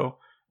window,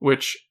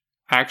 which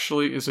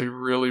actually is a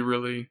really,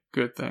 really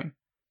good thing.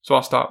 So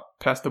I'll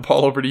pass the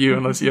ball over to you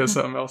unless you have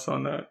something else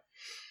on that.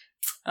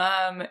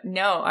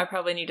 No, I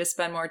probably need to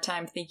spend more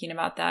time thinking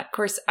about that. Of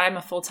course, I'm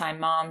a full-time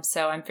mom,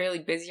 so I'm fairly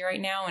busy right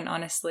now. And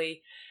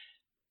honestly,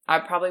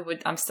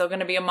 I'm still going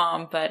to be a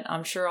mom, but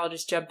I'm sure I'll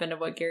just jump into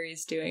what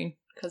Gary's doing.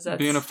 Because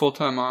being a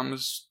full-time mom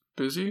is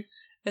busy?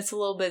 It's a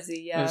little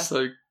busy, yeah. It's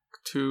like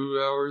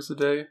 2 hours a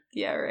day?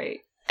 Yeah, right.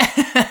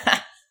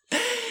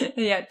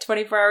 Yeah,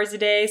 24 hours a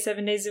day,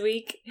 7 days a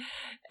week.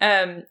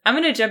 I'm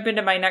going to jump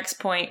into my next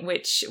point,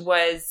 which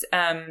was,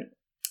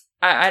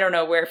 I don't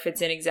know where it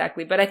fits in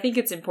exactly, but I think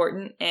it's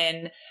important.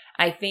 And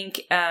I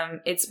think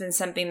it's been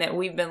something that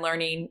we've been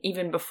learning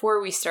even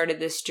before we started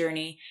this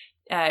journey.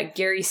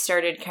 Gary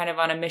started kind of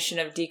on a mission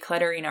of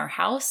decluttering our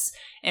house.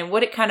 And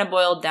what it kind of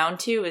boiled down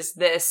to is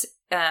this,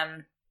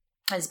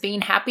 as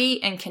being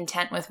happy and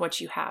content with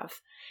what you have.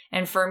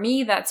 And for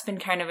me, that's been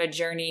kind of a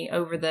journey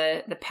over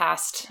the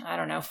past,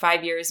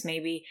 5 years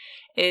maybe,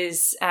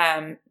 is,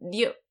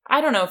 I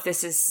don't know if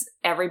this is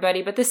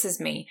everybody, but this is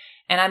me.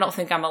 And I don't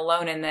think I'm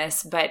alone in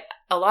this, but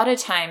a lot of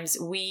times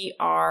we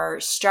are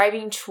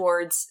striving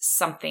towards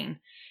something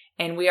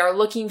and we are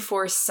looking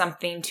for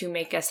something to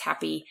make us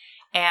happy.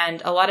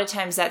 And a lot of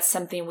times that's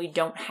something we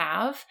don't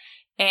have.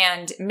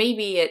 And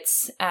maybe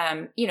it's,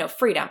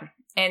 freedom.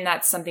 And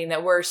that's something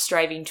that we're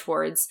striving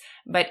towards.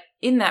 But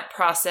in that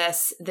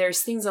process,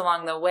 there's things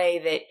along the way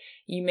that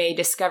you may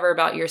discover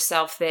about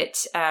yourself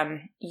that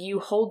you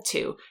hold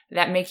to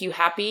that make you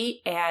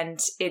happy. And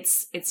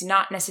it's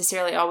not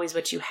necessarily always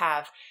what you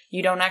have.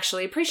 You don't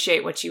actually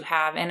appreciate what you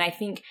have. And I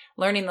think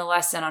learning the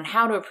lesson on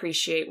how to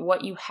appreciate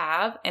what you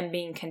have and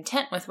being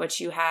content with what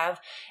you have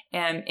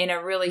in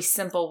a really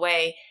simple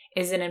way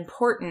is an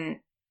important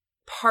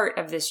part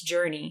of this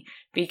journey.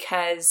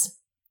 Because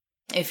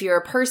if you're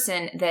a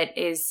person that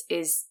is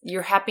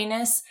your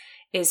happiness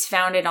is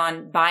founded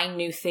on buying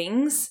new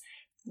things,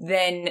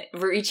 then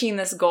reaching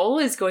this goal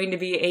is going to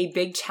be a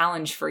big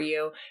challenge for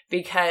you,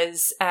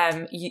 because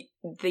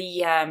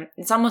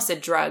it's almost a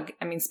drug.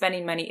 I mean,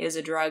 spending money is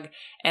a drug.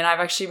 And I've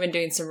actually been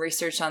doing some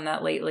research on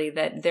that lately,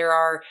 that there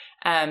are,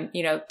 10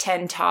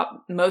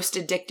 top most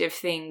addictive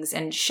things,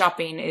 and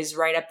shopping is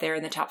right up there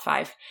in the top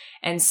 5.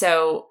 And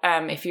so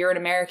if you're an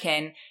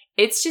American,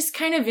 it's just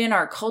kind of in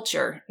our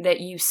culture that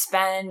you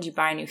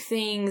buy new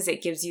things.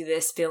 It gives you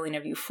this feeling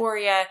of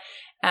euphoria.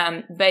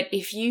 But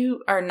if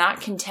you are not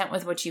content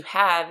with what you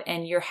have,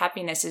 and your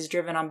happiness is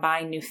driven on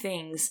buying new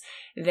things,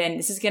 then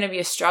this is going to be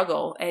a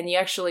struggle. And you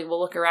actually will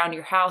look around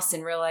your house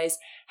and realize,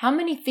 how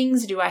many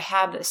things do I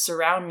have that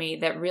surround me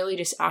that really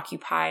just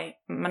occupy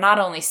not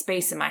only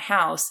space in my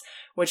house,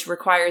 which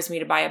requires me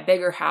to buy a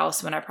bigger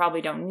house when I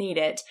probably don't need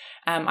it.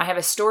 I have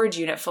a storage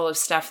unit full of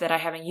stuff that I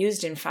haven't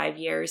used in 5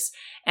 years.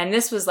 And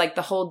this was like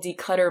the whole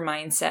declutter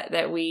mindset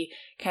that we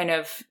kind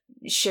of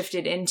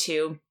shifted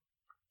into.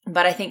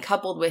 But I think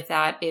coupled with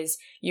that is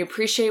you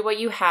appreciate what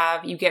you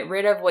have, you get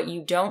rid of what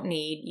you don't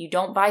need, you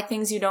don't buy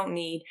things you don't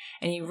need,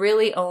 and you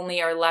really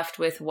only are left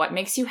with what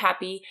makes you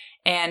happy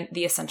and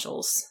the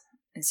essentials.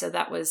 And so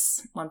that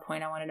was one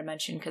point I wanted to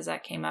mention, because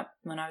that came up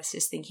when I was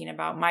just thinking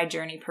about my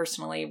journey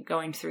personally,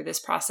 going through this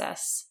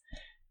process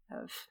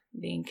of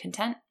being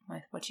content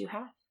with what you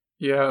have.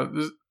 Yeah,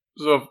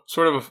 so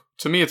sort of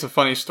to me, it's a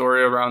funny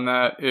story around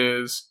that.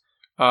 Is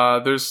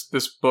there's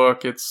this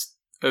book.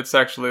 It's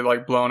actually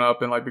like blown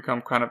up and like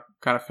become kind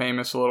of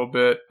famous a little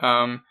bit.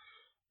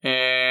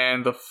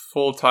 And the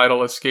full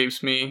title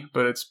escapes me,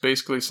 but it's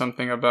basically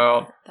something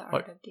about The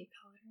Art of Decluttering.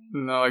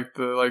 No,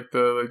 like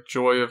the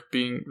joy of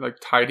being like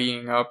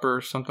tidying up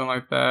or something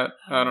like that.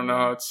 I don't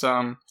know. It's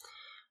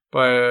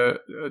by a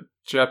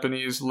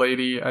Japanese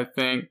lady, I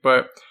think.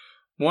 But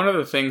one of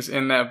the things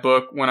in that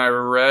book, when I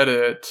read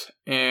it,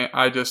 and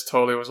I just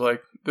totally was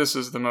like, this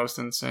is the most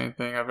insane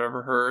thing I've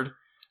ever heard.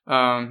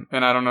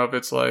 And I don't know if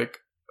it's like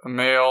a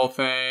male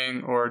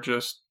thing or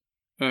just,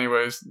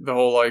 anyways, the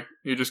whole like,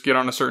 you just get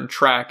on a certain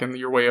track and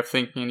your way of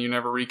thinking and you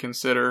never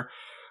reconsider.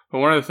 But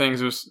one of the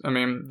things was, I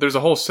mean, there's a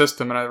whole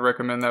system, and I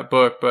recommend that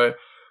book, but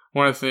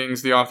one of the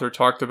things the author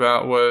talked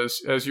about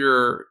was, as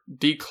you're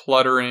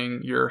decluttering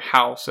your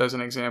house, as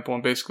an example,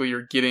 and basically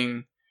you're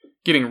getting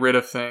rid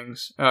of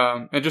things.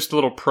 And just a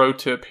little pro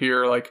tip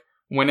here, like,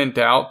 when in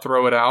doubt,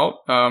 throw it out.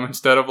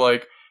 Instead of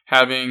like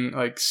having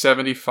like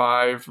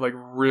 75 like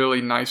really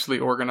nicely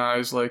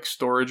organized like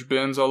storage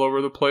bins all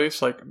over the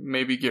place, like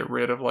maybe get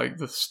rid of like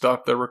the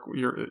stuff that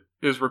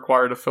is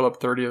required to fill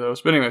up 30 of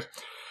those. But anyways,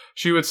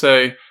 she would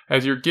say,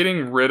 as you're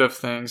getting rid of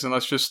things, and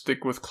let's just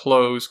stick with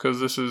clothes because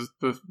this is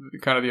the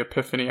kind of the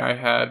epiphany I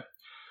had.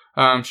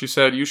 She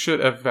said, you should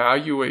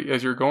evaluate,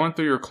 as you're going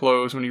through your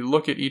clothes, when you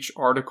look at each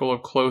article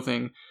of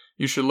clothing,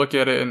 you should look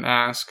at it and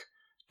ask,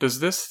 does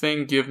this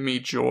thing give me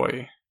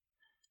joy?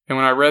 And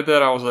when I read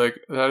that, I was like,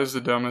 that is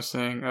the dumbest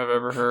thing I've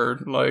ever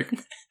heard. Like,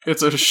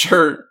 it's a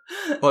shirt.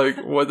 Like,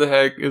 what the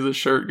heck is a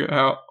shirt?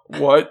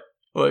 What?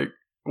 Like,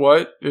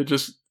 what?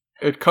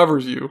 It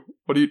covers you.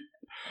 What do you...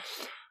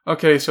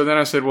 Okay, so then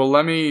I said, well,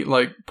 let me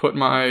like put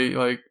my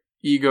like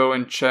ego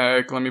in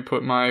check. Let me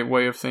put my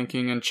way of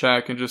thinking in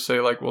check and just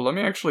say like, well, let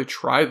me actually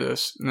try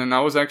this. And then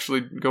I was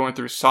actually going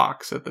through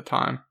socks at the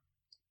time.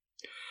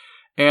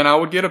 And I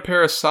would get a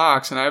pair of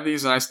socks, and I have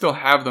these, and I still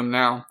have them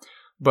now.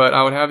 But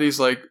I would have these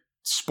like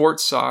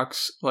sports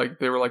socks, like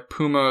they were like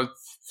Puma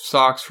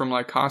socks from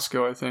like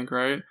Costco, I think,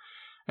 right?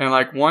 And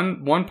like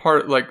one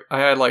part, like I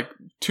had like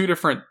 2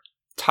 different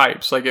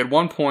types. Like at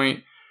one point,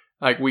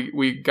 like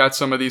we got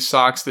some of these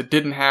socks that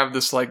didn't have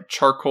this like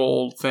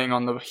charcoal thing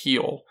on the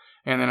heel.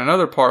 And then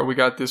another part, we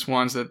got this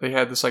ones that they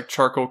had this like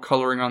charcoal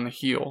coloring on the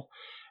heel.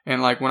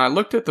 And like when I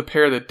looked at the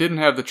pair that didn't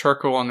have the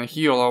charcoal on the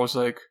heel, I was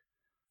like,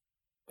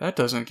 that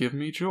doesn't give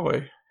me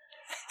joy.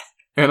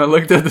 And I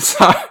looked at the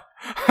sock.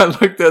 I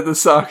looked at the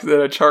socks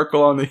that had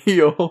charcoal on the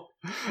heel,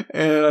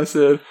 and I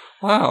said,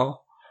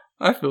 wow,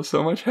 I feel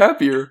so much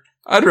happier.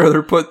 I'd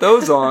rather put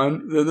those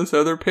on than this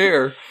other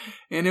pair.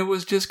 And it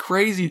was just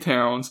crazy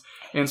towns.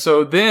 And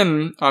so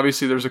then,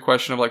 obviously, there's a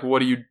question of like, what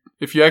do you,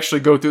 if you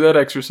actually go through that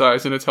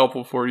exercise and it's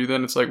helpful for you,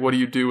 then it's like, what do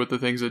you do with the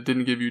things that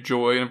didn't give you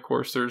joy? And of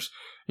course, there's,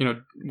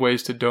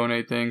 ways to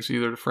donate things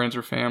either to friends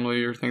or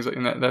family or things like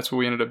that. And that's what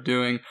we ended up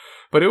doing.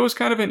 But it was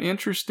kind of an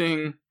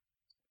interesting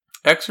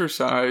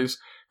exercise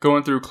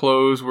going through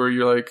clothes where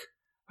you're like,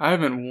 I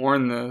haven't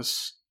worn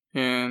this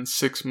in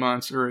 6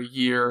 months or a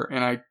year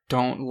and I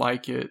don't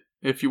like it.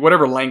 If you,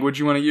 whatever language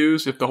you want to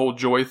use, if the whole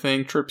joy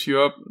thing trips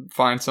you up,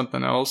 find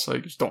something else.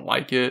 Like, just don't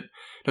like it.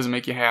 Doesn't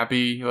make you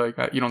happy. Like,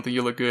 you don't think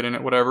you look good in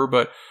it, whatever.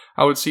 But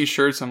I would see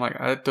shirts. I'm like,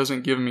 that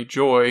doesn't give me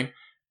joy.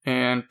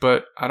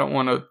 But I don't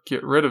want to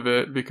get rid of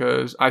it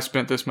because I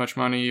spent this much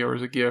money or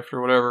as a gift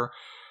or whatever.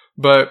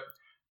 But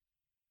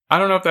I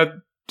don't know if that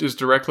is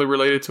directly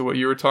related to what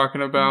you were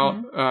talking about.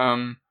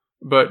 Mm-hmm.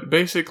 But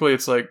basically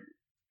it's like,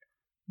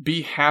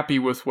 be happy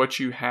with what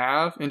you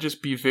have and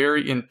just be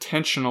very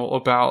intentional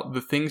about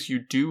the things you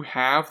do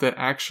have that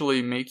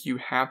actually make you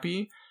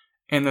happy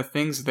and the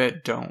things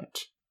that don't.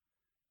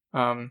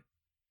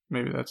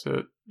 maybe that's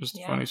it. Just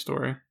a funny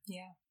story.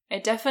 Yeah.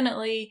 It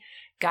definitely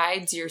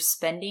guides your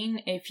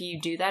spending if you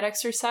do that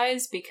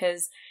exercise,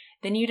 because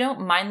then you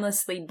don't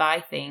mindlessly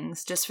buy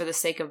things just for the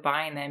sake of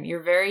buying them.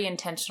 You're very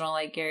intentional,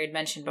 like Gary had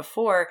mentioned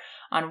before,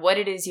 on what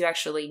it is you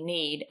actually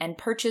need, and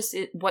purchase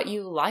what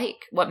you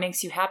like, what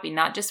makes you happy,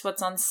 not just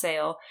what's on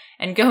sale.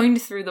 And going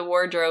through the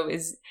wardrobe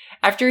is,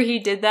 after he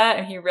did that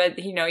and he read,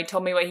 he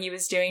told me what he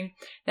was doing,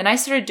 then I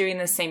started doing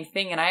the same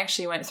thing. And I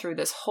actually went through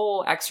this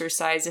whole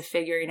exercise of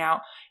figuring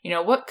out,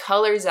 what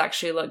colors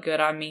actually look good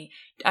on me.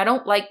 I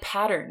don't like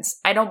patterns.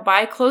 I don't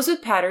buy clothes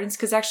with patterns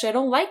because actually I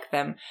don't like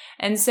them.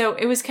 And so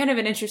it was kind of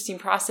an interesting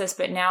process,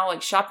 but now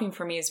like shopping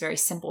for me is very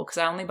simple because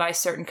I only buy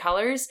certain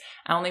colors,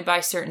 I only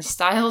buy certain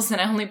styles, and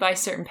I only buy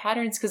certain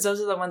patterns because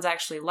those are the ones I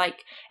actually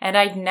like. And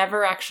I'd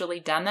never actually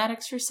done that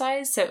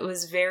exercise. So it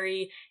was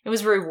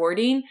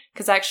rewarding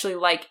because I actually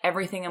like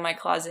everything in my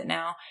closet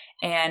now.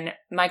 And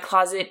my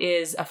closet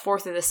is a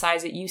fourth of the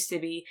size it used to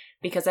be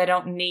because I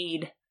don't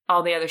need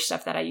all the other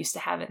stuff that I used to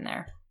have in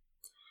there.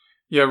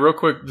 Yeah, real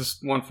quick, just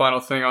one final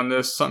thing on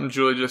this. Something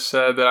Julie just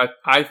said that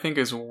I think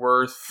is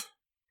worth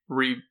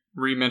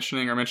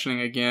re-mentioning or mentioning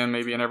again,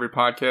 maybe in every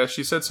podcast.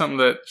 She said something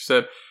that she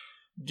said,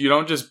 you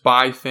don't just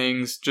buy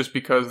things just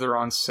because they're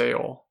on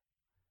sale.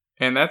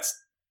 And that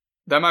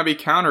might be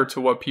counter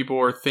to what people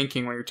are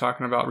thinking when you're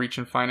talking about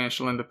reaching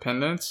financial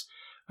independence.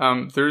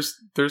 There's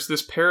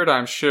this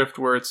paradigm shift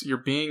where you're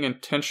being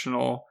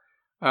intentional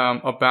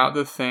about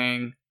the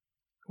thing,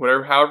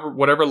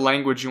 whatever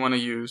language you want to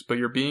use, but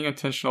you're being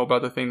intentional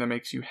about the thing that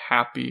makes you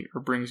happy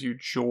or brings you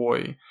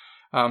joy.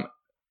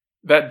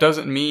 That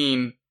doesn't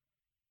mean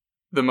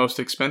the most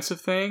expensive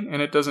thing,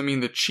 and it doesn't mean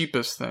the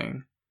cheapest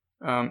thing.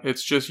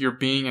 It's just you're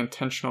being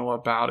intentional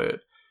about it.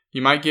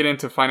 You might get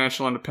into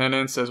financial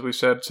independence, as we've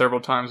said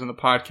several times in the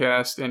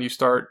podcast, and you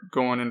start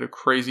going into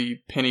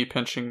crazy penny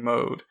pinching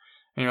mode.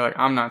 And you're like,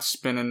 I'm not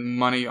spending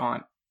money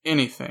on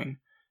anything,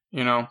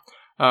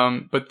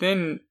 But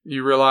then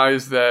you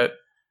realize that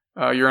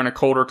you're in a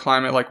colder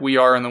climate like we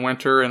are in the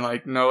winter,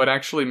 and no, it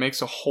actually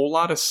makes a whole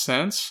lot of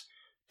sense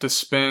to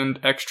spend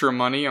extra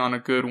money on a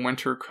good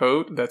winter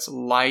coat that's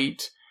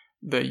light,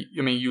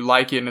 you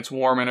like it and it's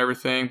warm and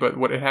everything, but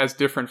what it has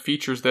different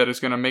features that is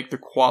going to make the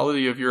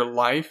quality of your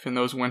life in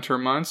those winter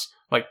months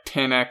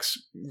 10x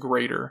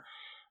greater.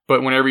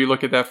 But whenever you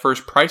look at that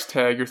first price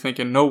tag, you're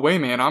thinking, no way,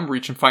 man, I'm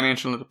reaching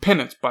financial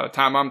independence by the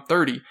time I'm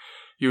 30.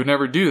 You would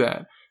never do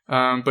that.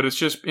 But it's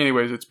just,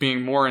 anyways, it's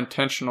being more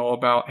intentional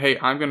about, hey,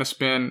 I'm going to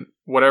spend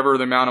whatever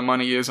the amount of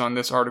money is on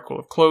this article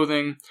of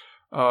clothing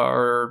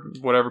or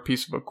whatever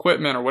piece of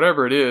equipment or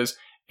whatever it is.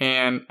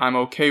 And I'm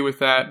okay with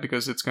that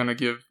because it's going to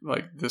give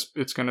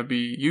it's going to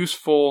be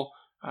useful.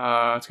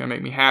 It's going to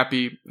make me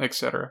happy,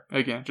 etc.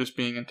 Again, just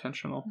being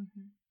intentional.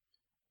 Mm-hmm.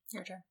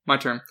 Your turn. My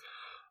turn.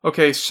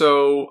 Okay,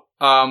 so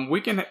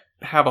we can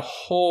have a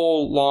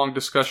whole long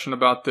discussion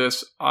about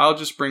this. I'll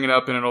just bring it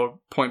up and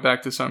it'll point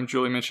back to something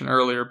Julie mentioned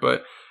earlier,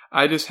 but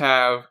I just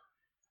have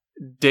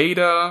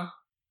data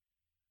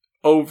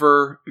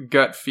over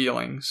gut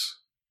feelings.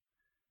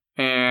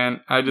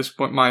 And I just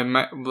put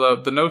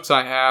the notes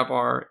I have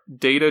are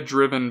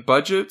data-driven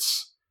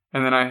budgets,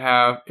 and then I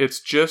have it's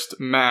just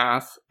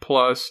math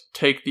plus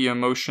take the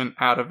emotion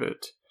out of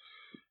it.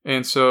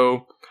 And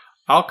so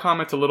I'll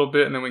comment a little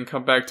bit, and then we can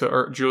come back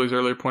to Julie's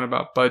earlier point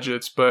about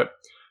budgets. But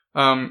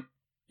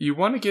you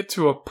want to get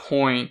to a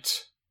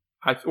point,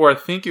 I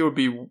think it would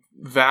be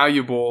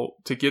valuable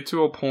to get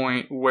to a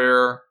point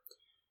where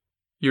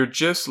you're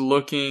just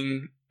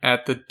looking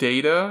at the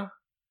data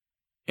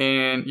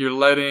and you're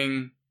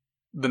letting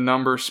the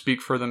numbers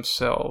speak for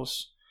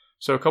themselves.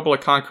 So a couple of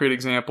concrete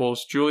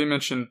examples. Julie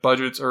mentioned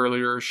budgets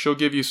earlier. She'll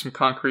give you some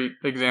concrete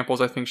examples.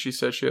 I think she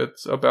said she had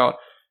about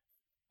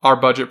our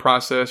budget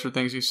process or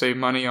things you save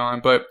money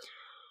on. But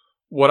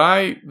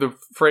the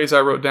phrase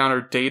I wrote down are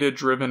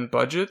data-driven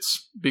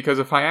budgets. Because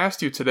if I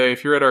asked you today,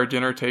 if you're at our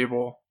dinner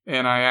table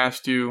and I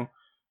asked you,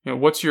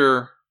 what's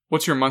your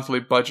monthly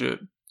budget?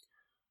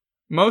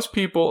 Most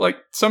people,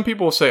 some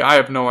people will say, I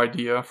have no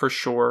idea for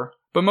sure.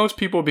 But most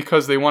people,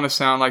 because they want to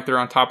sound like they're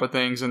on top of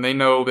things and they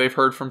know they've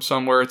heard from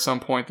somewhere at some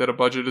point that a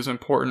budget is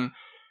important,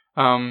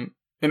 and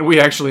we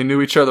actually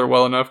knew each other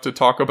well enough to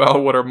talk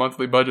about what our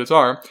monthly budgets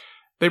are,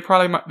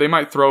 they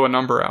might throw a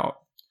number out.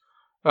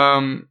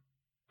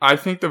 I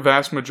think the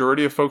vast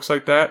majority of folks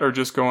like that are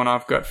just going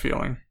off gut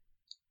feeling.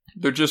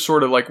 They're just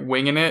sort of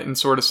winging it and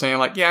sort of saying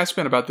yeah, I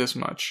spent about this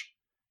much.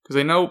 Because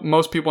they know,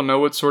 most people know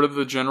what sort of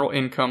the general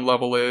income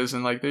level is,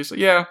 and they say,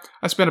 yeah,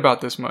 I spent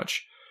about this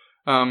much.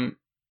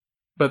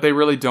 But they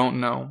really don't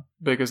know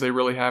because they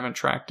really haven't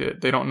tracked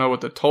it. They don't know what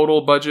the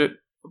total budget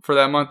for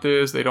that month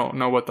is. They don't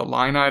know what the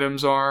line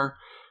items are.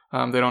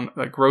 They don't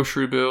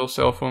grocery bill,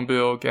 cell phone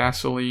bill,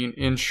 gasoline,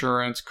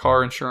 insurance,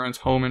 car insurance,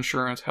 home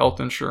insurance, health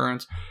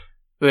insurance.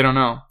 They don't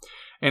know.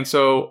 And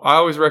so I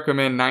always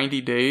recommend 90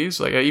 days,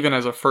 even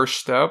as a first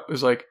step,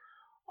 is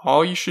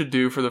all you should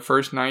do for the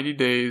first 90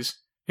 days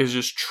is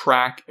just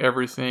track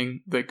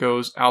everything that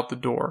goes out the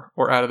door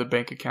or out of the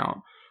bank account.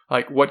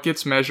 What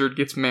gets measured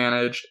gets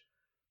managed.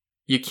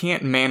 You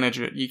can't manage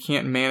it. You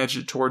can't manage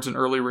it towards an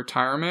early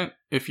retirement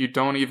if you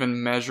don't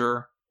even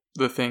measure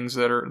the things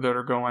that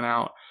are going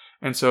out.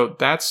 And so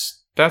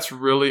that's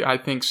really, I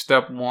think,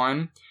 step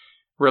one.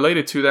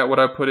 Related to that, what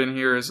I put in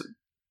here is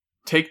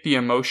take the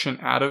emotion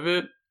out of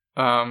it.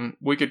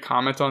 We could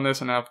comment on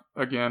this and have,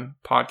 again,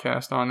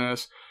 podcast on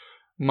this.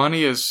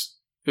 Money is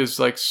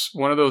like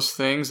one of those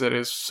things that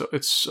it's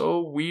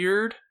so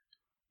weird,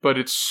 but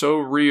it's so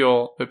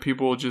real that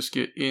people will just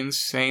get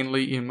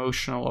insanely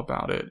emotional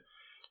about it.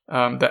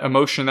 That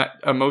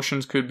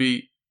emotions could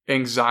be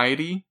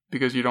anxiety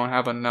because you don't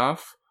have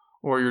enough,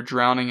 or you're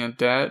drowning in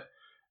debt.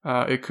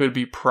 It could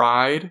be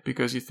pride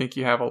because you think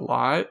you have a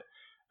lot.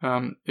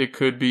 It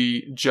could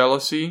be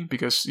jealousy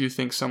because you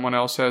think someone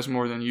else has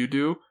more than you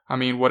do. I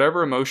mean,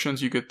 whatever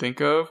emotions you could think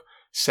of.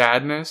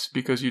 Sadness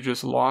because you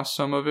just lost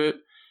some of it.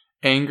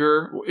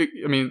 Anger.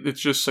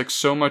 It's just like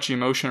so much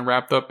emotion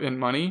wrapped up in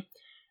money,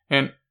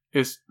 and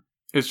it's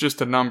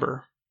just a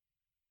number.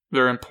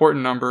 They're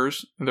important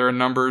numbers. They're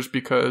numbers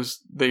because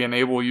they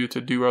enable you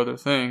to do other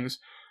things.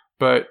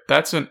 But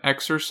that's an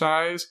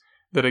exercise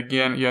that,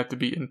 again, you have to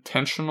be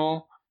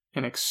intentional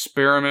and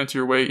experiment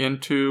your way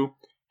into.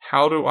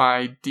 How do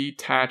I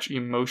detach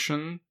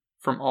emotion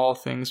from all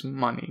things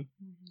money?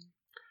 Mm-hmm.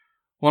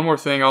 One more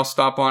thing I'll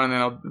stop on and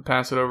then I'll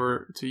pass it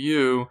over to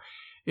you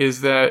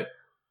is that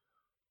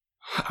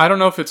I don't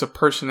know if it's a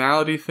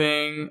personality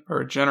thing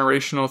or a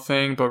generational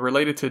thing, but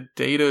related to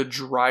data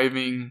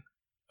driving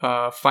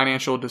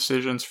financial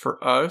decisions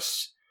for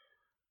us,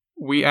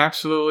 we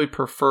absolutely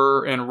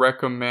prefer and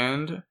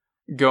recommend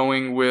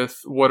going with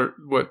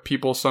what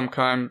people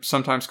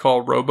sometimes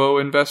call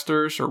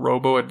robo-investors or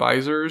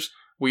robo-advisors.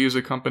 We use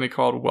a company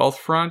called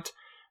Wealthfront.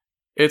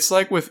 It's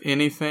like with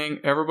anything,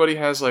 everybody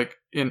has like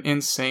an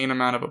insane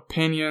amount of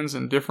opinions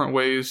and different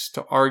ways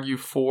to argue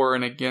for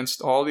and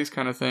against all these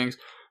kind of things.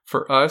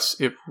 For us,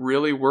 it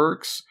really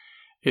works.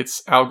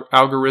 It's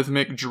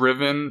algorithmic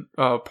driven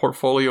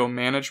portfolio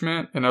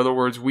management. In other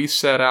words, we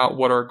set out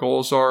what our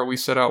goals are. We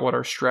set out what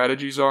our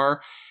strategies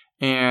are.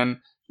 And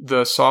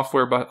the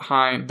software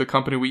behind the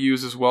company we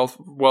use is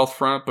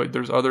Wealthfront, but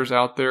there's others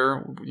out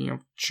there.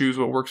 Choose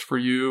what works for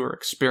you or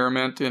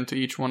experiment into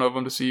each one of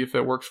them to see if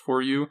it works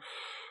for you.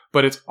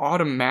 But it's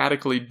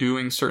automatically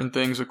doing certain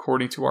things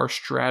according to our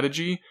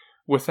strategy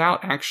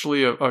without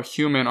actually a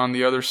human on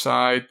the other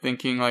side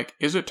thinking like,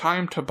 is it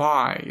time to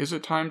buy? Is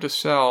it time to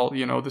sell? The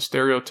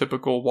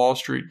stereotypical Wall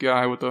Street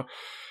guy with the,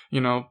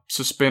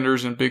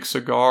 suspenders and big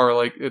cigar.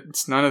 Like,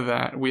 it's none of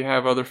that. We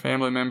have other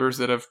family members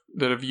that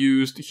have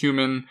used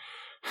human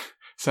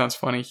sounds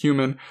funny,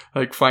 human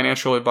like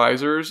financial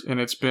advisors, and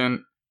it's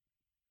been,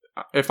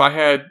 if I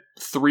had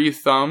 3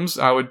 thumbs,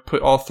 I would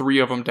put all 3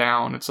 of them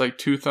down. It's like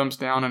 2 thumbs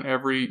down on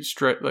every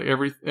like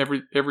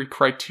every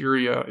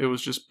criteria. It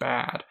was just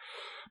bad.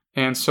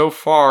 And so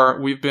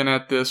far, we've been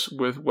at this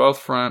with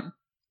Wealthfront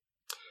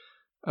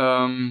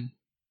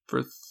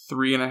for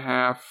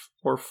 3.5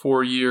 or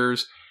 4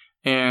 years,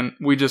 and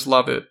we just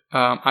love it.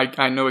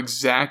 I know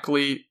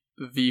exactly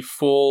the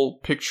full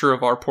picture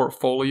of our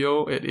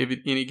portfolio at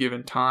any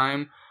given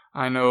time.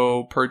 I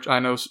know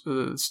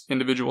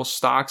individual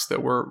stocks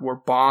that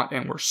were bought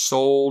and were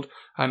sold.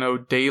 I know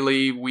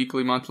daily,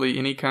 weekly, monthly,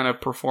 any kind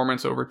of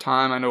performance over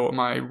time. I know what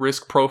my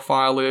risk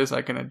profile is.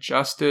 I can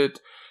adjust it.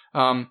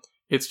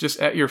 It's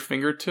just at your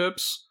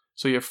fingertips.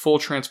 So you have full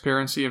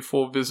transparency and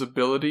full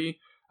visibility.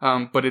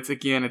 But it's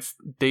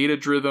data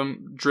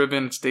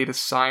driven, it's data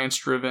science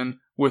driven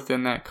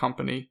within that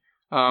company.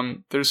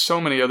 There's so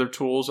many other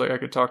tools, like I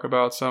could talk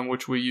about some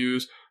which we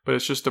use, but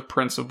it's just a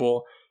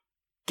principle.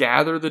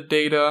 Gather the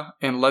data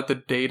and let the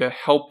data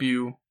help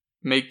you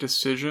make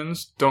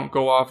decisions. Don't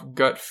go off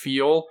gut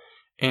feel,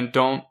 and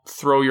don't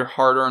throw your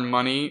hard-earned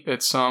money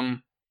at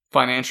some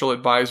financial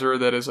advisor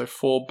that is a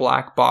full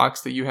black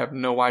box that you have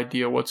no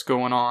idea what's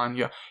going on.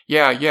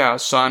 Yeah,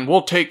 son,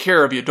 we'll take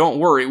care of you. Don't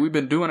worry. We've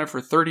been doing it for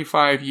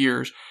 35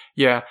 years.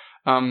 Yeah.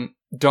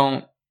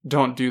 Don't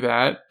do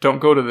that. Don't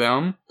go to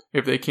them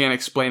if they can't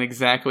explain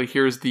exactly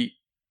to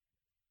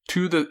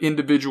the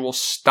individual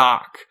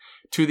stock,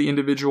 to the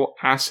individual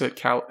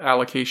asset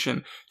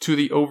allocation, to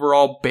the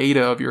overall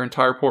beta of your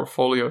entire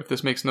portfolio. If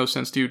this makes no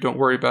sense to you, don't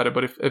worry about it.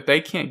 But if they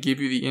can't give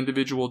you the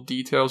individual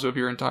details of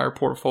your entire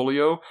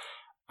portfolio,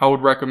 I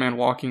would recommend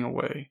walking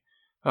away.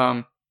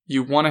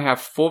 You want to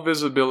have full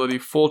visibility,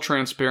 full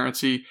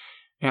transparency,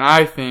 and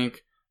I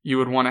think you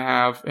would want to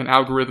have an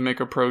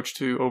algorithmic approach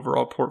to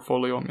overall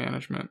portfolio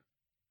management.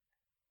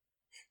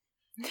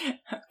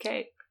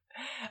 Okay.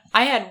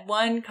 I had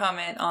one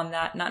comment on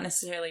that, not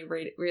necessarily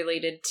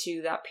related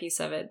to that piece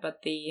of it,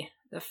 but the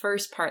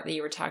first part that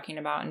you were talking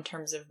about in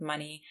terms of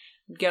money,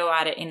 go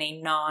at it in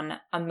a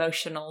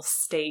non-emotional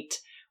state,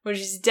 which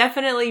is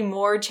definitely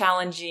more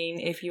challenging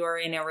if you are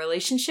in a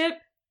relationship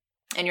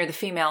and you're the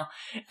female.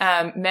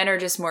 Men are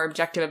just more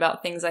objective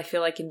about things, I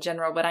feel like, in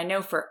general. But I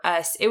know for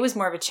us, it was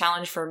more of a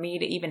challenge for me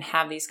to even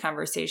have these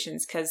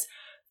conversations because,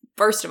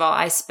 first of all,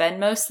 I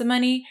spend most of the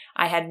money.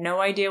 I had no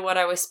idea what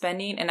I was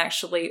spending, and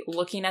actually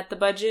looking at the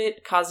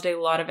budget caused a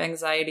lot of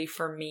anxiety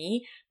for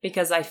me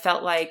because I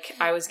felt like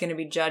I was going to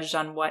be judged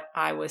on what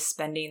I was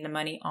spending the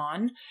money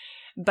on.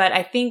 But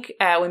I think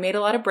we made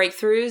a lot of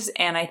breakthroughs.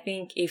 And I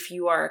think if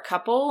you are a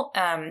couple,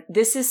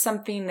 this is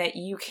something that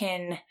you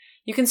can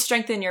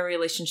strengthen your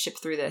relationship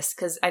through this,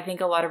 because I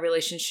think a lot of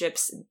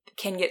relationships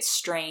can get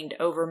strained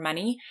over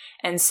money.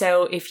 And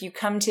so if you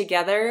come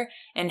together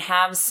and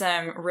have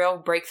some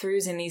real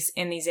breakthroughs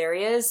in these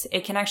areas,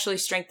 it can actually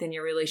strengthen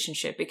your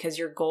relationship because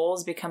your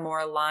goals become more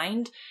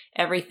aligned.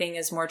 Everything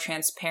is more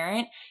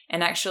transparent.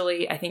 And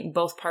actually, I think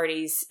both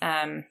parties,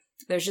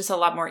 there's just a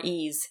lot more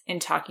ease in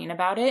talking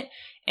about it.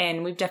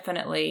 And we've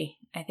definitely,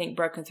 I think,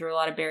 broken through a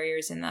lot of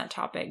barriers in that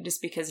topic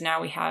just because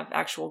now we have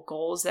actual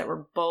goals that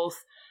we're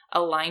both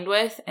aligned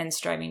with and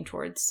striving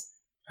towards.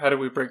 How did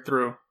we break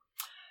through?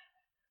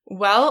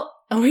 Well,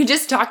 we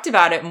just talked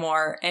about it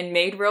more and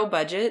made real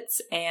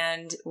budgets.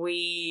 And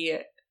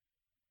the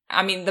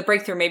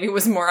breakthrough maybe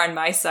was more on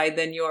my side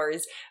than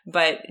yours,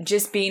 but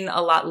just being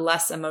a lot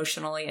less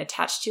emotionally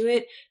attached to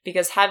it,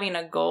 because having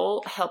a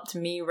goal helped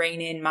me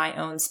rein in my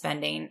own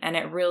spending. And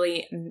it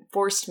really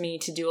forced me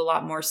to do a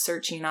lot more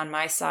searching on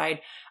my side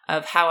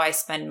of how I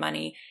spend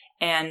money,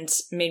 and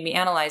made me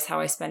analyze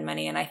how I spend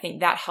money. And I think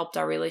that helped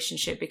our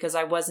relationship because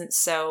I wasn't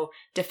so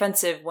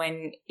defensive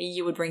when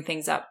you would bring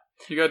things up.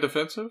 You got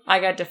defensive? I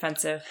got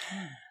defensive.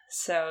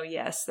 So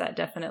yes, that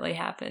definitely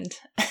happened.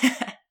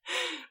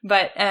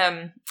 But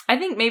I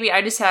think maybe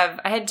I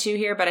had two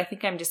here, but I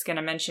think I'm just going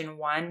to mention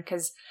one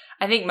because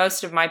I think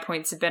most of my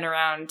points have been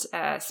around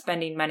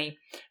spending money.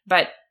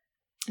 But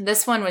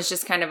this one was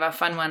just kind of a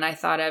fun one I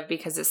thought of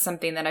because it's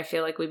something that I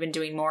feel like we've been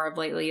doing more of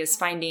lately is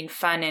finding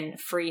fun and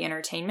free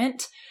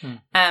entertainment.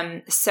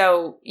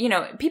 So,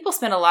 people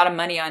spend a lot of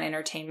money on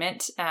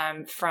entertainment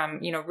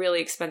from,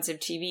 really expensive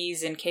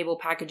TVs and cable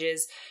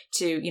packages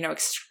to,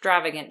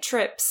 extravagant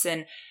trips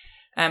and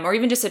or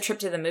even just a trip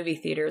to the movie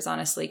theaters,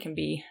 honestly, can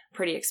be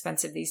pretty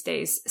expensive these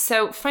days.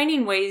 So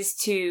finding ways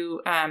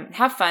to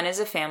have fun as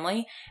a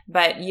family,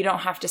 but you don't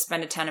have to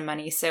spend a ton of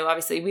money. So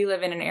obviously we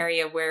live in an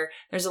area where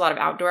there's a lot of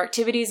outdoor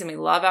activities and we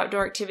love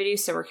outdoor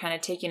activities. So we're kind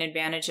of taking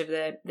advantage of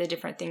the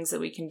different things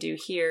that we can do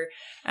here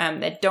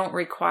that don't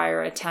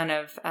require a ton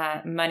of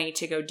money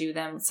to go do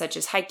them, such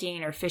as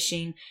hiking or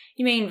fishing.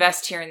 You may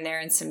invest here and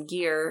there in some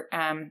gear,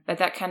 but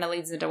that kind of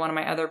leads into one of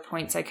my other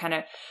points I kind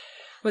of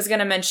was going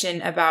to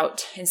mention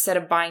about instead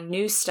of buying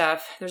new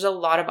stuff, there's a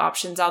lot of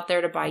options out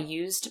there to buy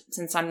used.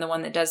 Since I'm the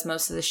one that does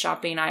most of the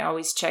shopping, I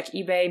always check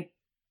eBay.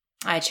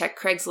 I check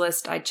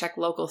Craigslist. I check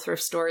local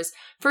thrift stores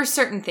for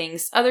certain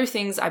things. Other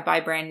things I buy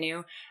brand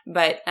new,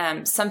 but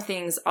some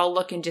things I'll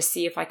look and just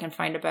see if I can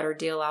find a better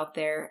deal out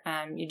there.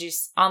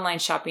 Online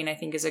shopping, I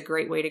think, is a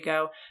great way to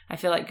go. I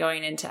feel like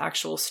going into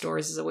actual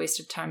stores is a waste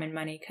of time and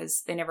money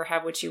because they never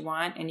have what you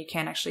want and you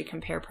can't actually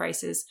compare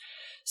prices.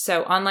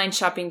 So online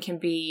shopping can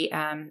be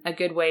a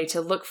good way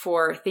to look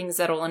for things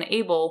that will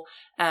enable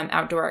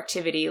outdoor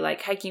activity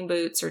like hiking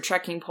boots or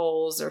trekking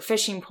poles or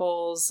fishing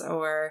poles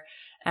or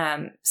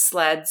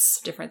sleds,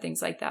 different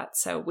things like that.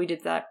 So we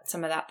did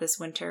some of that this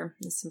winter,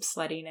 some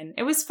sledding, and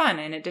it was fun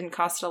and it didn't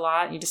cost a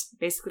lot. You just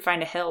basically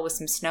find a hill with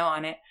some snow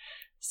on it.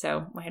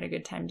 So we had a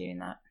good time doing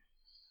that.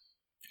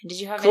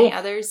 Did you have any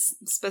others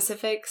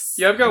specifics?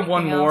 Yeah, I've got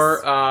one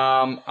more.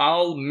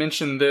 I'll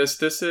mention this.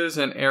 This is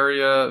an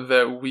area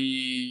that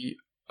we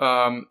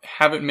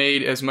haven't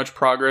made as much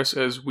progress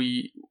as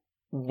we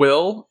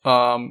will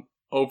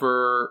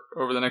over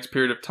the next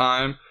period of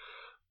time.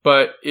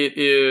 But it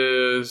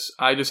is,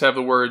 I just have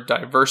the word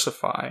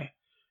diversify.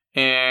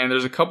 And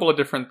there's a couple of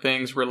different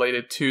things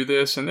related to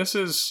this. And this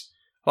is,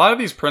 a lot of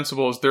these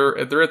principles, they're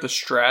at the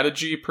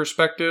strategy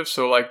perspective.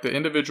 So like the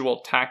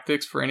individual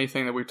tactics for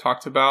anything that we've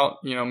talked about,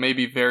 may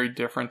be very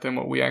different than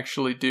what we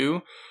actually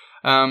do.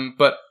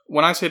 But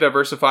when I say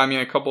diversify, I mean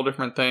a couple of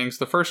different things.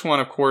 The first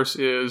one, of course,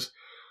 is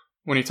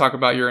when you talk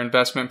about your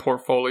investment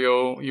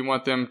portfolio, you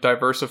want them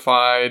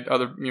diversified.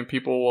 Other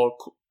people will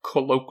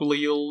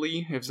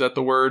colloquially, is that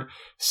the word,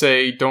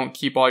 say don't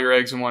keep all your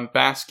eggs in one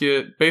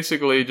basket.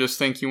 Basically, just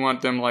think you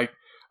want them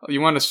you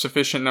want a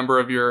sufficient number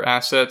of your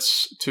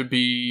assets to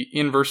be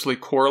inversely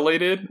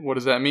correlated. What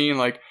does that mean?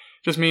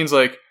 Just means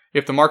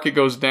if the market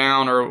goes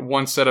down or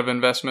one set of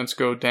investments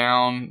go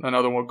down,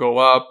 another will go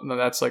up.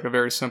 That's a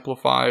very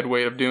simplified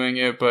way of doing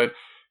it. But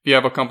if you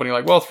have a company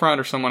like Wealthfront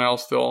or someone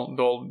else,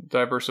 they'll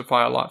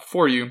diversify a lot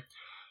for you.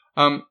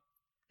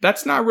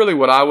 That's not really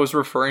what I was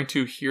referring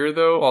to here,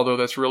 though, although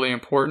that's really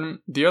important.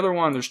 The other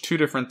one, there's two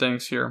different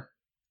things here.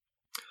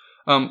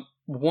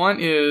 One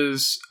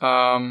is,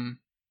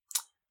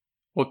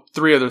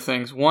 three other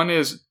things. One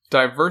is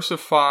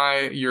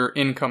diversify your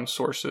income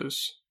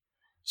sources.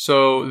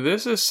 So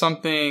this is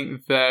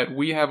something that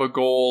we have a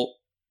goal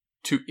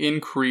to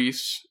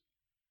increase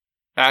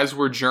as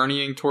we're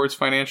journeying towards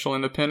financial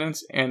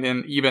independence, and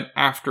then even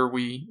after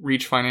we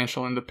reach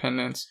financial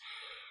independence.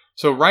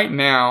 So right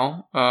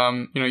now,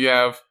 we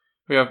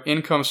have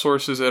income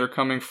sources that are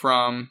coming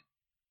from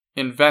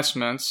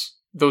investments.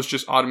 Those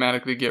just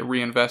automatically get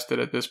reinvested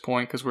at this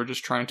point because we're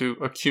just trying to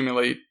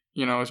accumulate,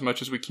 as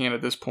much as we can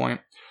at this point.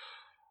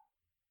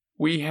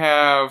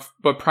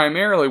 But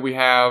primarily we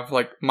have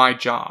my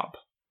job.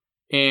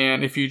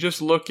 And if you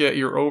just look at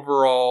your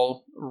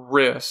overall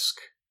risk,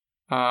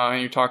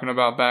 and you're talking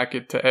about back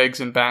to eggs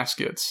in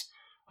baskets,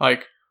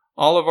 like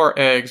all of our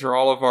eggs or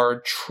all of our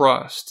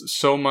trust,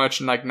 so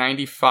much, like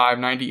 95,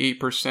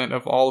 98%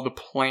 of all the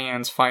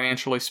plans,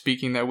 financially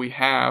speaking, that we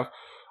have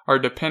are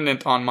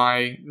dependent on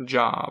my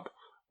job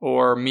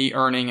or me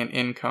earning an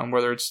income,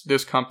 whether it's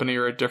this company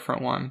or a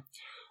different one.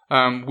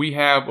 We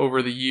have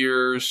over the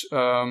years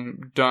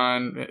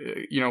done,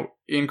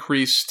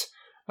 increased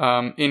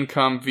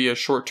income via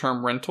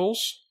short-term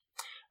rentals.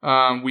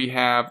 We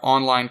have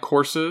online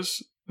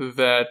courses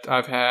that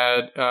I've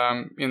had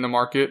in the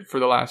market for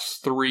the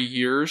last 3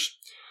 years.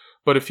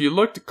 But if you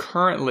looked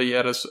currently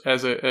at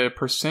as a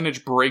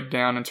percentage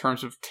breakdown in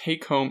terms of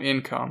take-home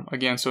income,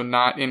 again, so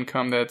not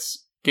income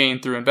that's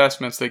gained through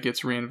investments that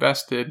gets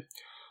reinvested,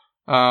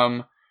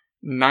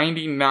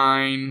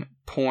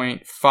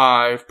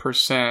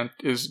 99.5%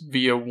 is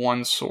via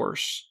one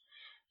source.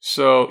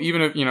 So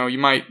even if, you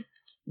might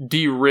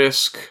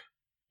de-risk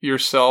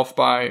yourself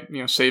by,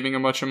 saving a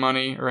bunch of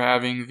money or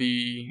having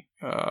the,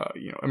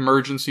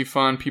 emergency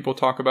fund people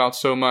talk about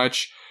so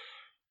much,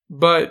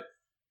 but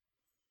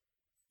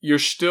you're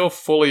still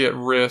fully at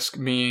risk,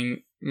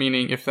 meaning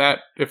if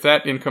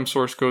that income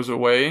source goes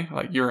away,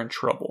 like, you're in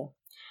trouble.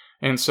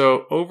 And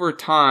so over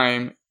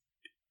time,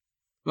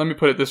 let me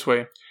put it this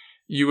way.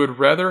 You would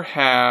rather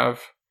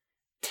have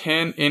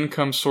 10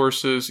 income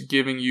sources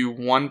giving you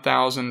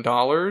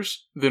 $1,000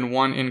 than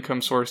one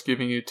income source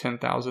giving you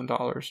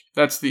 $10,000.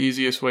 That's the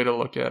easiest way to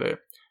look at it.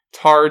 It's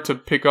hard to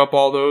pick up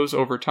all those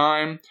over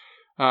time,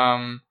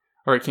 or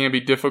it can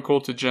be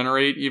difficult to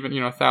generate even,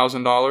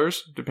 $1,000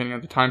 depending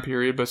on the time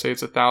period, but say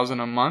it's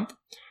 $1,000 a month.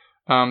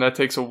 That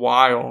takes a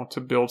while to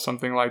build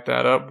something like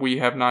that up. We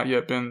have not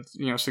yet been,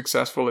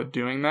 successful at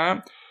doing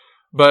that.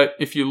 But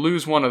if you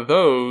lose one of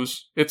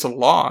those, it's a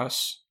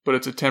loss, but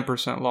it's a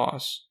 10%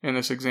 loss in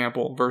this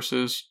example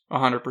versus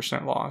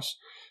 100% loss.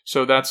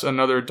 So that's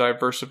another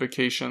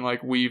diversification.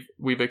 Like we've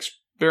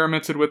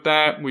experimented with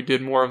that. We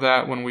did more of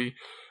that when we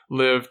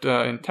lived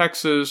in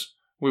Texas.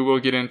 We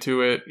will get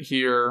into it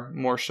here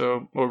more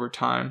so over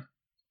time.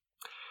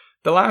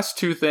 The last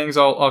two things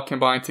I'll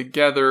combine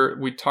together.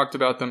 We talked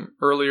about them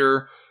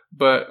earlier,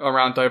 but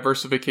around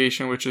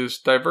diversification, which is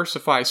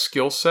diversify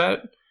skill set.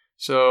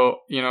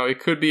 So, it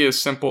could be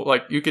as simple,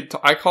 like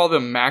I call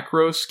them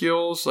macro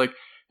skills. Like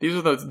these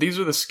are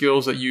the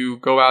skills that you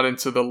go out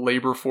into the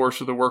labor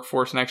force or the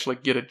workforce and actually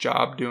get a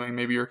job doing.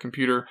 Maybe you're a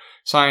computer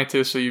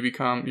scientist, so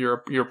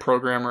you're a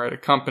programmer at a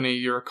company,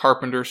 you're a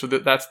carpenter. So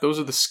those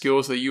are the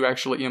skills that you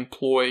actually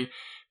employ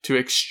to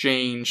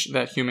exchange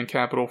that human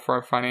capital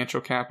for financial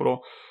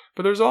capital.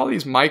 But there's all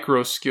these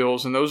micro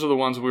skills, and those are the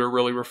ones we were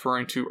really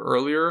referring to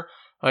earlier.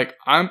 Like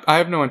I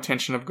have no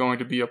intention of going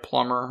to be a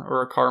plumber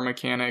or a car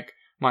mechanic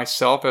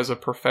myself as a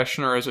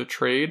profession or as a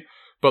trade,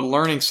 but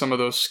learning some of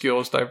those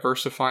skills,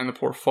 diversifying the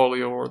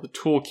portfolio or the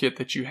toolkit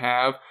that you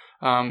have,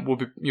 will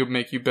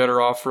make you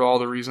better off for all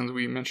the reasons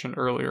we mentioned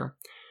earlier.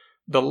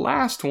 The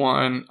last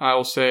one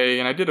I'll say,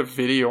 and I did a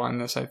video on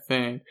this, I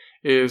think,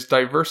 is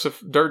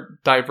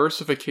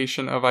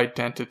diversification of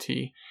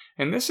identity.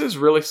 And this is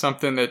really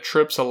something that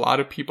trips a lot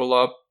of people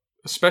up,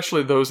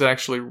 especially those that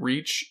actually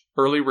reach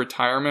early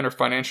retirement or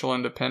financial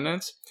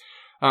independence.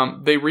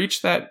 They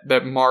reach that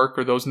mark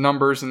or those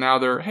numbers, and now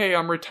they're, hey,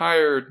 I'm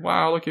retired.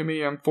 Wow, look at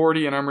me. I'm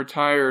 40 and I'm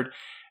retired.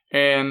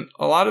 And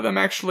a lot of them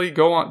actually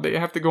they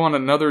have to go on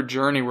another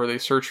journey where they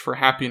search for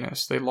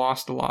happiness. They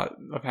lost a lot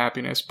of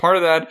happiness. Part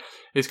of that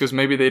is because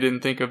maybe they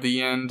didn't think of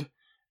the end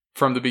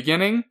from the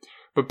beginning,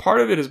 but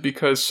part of it is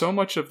because so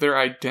much of their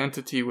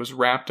identity was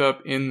wrapped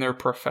up in their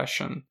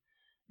profession.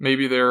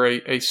 Maybe they're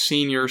a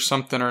senior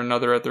something or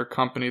another at their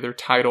company. Their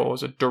title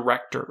is a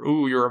director.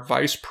 Ooh, you're a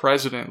vice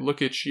president.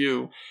 Look at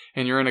you.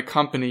 And you're in a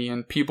company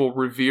and people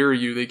revere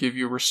you. They give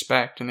you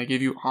respect and they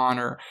give you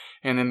honor.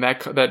 And then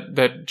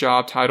that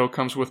job title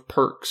comes with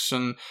perks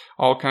and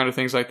all kind of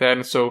things like that.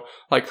 And so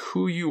like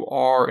who you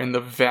are and the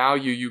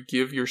value you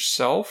give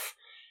yourself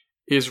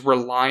is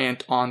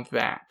reliant on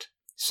that.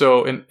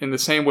 So in the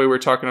same way we're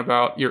talking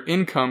about your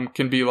income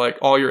can be like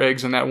all your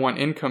eggs in that one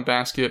income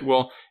basket.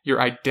 Well, your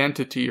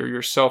identity or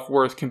your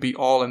self-worth can be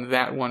all in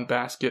that one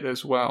basket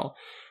as well.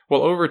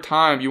 Well, over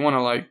time, you want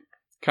to like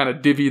kind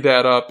of divvy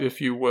that up, if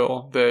you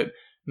will, that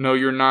no,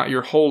 you're not,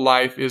 your whole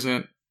life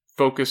isn't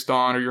focused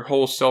on, or your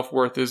whole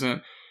self-worth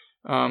isn't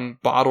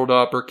bottled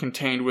up or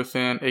contained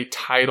within a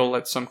title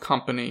at some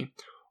company,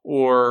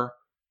 or,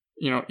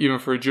 even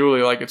for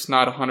Julie, like it's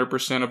not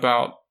 100%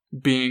 about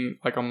being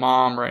like a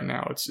mom right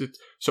now. It's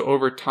so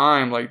over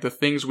time, like the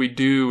things we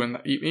do, and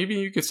maybe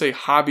you could say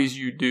hobbies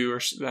you do, or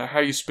how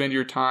you spend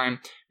your time,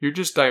 you're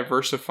just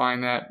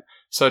diversifying that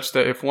such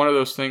that if one of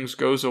those things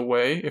goes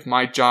away, if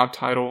my job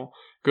title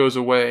goes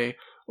away,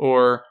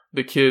 or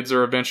the kids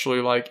are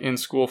eventually like in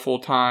school full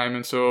time,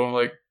 and so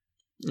like,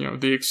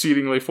 the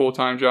exceedingly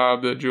full-time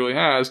job that Julie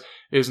has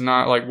is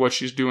not like what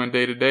she's doing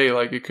day to day.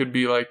 Like it could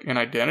be like an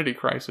identity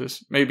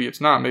crisis. Maybe it's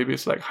not. Maybe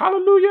it's like,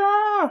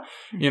 hallelujah,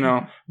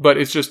 but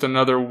it's just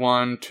another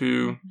one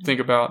to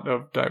think about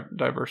of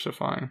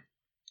diversifying.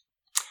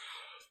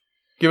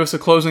 Give us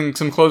some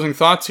closing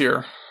thoughts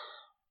here.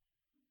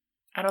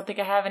 I don't think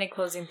I have any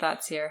closing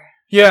thoughts here.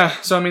 Yeah,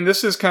 so I mean,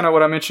 this is kind of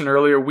what I mentioned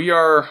earlier.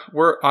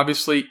 We're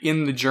obviously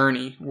in the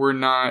journey.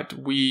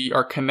 We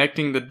are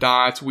connecting the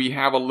dots. We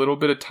have a little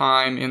bit of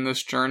time in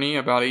this journey,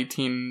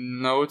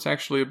 it's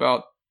actually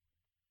about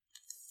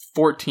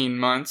 14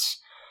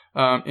 months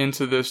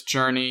into this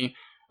journey.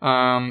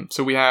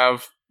 So we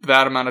have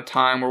that amount of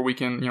time where we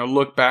can,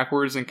 look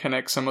backwards and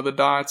connect some of the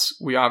dots.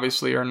 We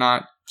obviously are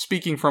not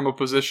speaking from a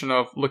position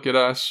of, look at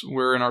us,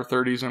 we're in our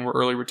 30s and we're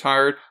early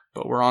retired,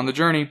 but we're on the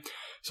journey.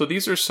 So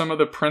these are some of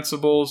the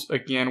principles.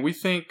 Again, we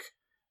think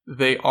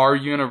they are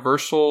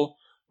universal.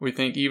 We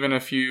think even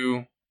if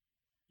you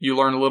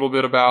learn a little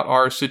bit about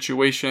our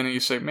situation and you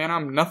say, man,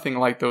 I'm nothing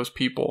like those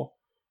people.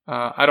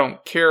 I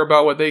don't care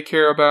about what they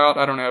care about.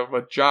 I don't have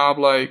a job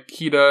like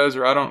he does,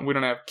 or we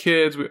don't have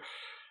kids.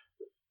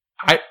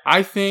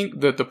 I think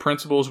that the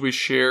principles we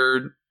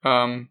shared,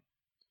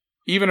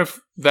 even if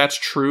that's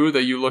true,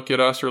 that you look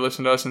at us or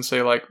listen to us and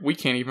say, like, we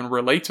can't even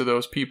relate to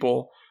those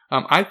people,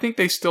 I think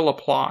they still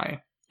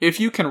apply. If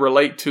you can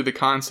relate to the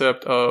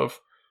concept of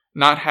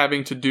not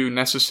having to do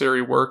necessary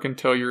work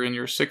until you're in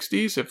your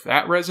 60s, if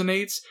that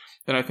resonates,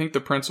 then I think the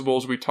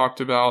principles we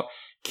talked about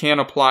can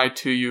apply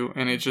to you.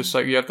 And it's just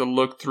like you have to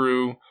look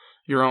through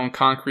your own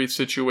concrete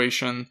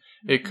situation.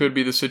 It could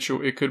be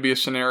it could be a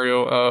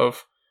scenario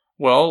of,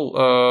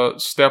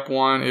 step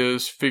one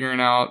is figuring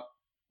out,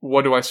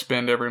 what do I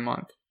spend every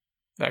month?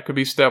 That could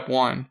be step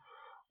one.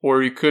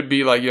 Or you could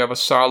be like, you have a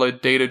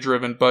solid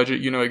data-driven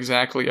budget. You know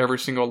exactly every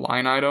single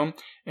line item,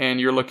 and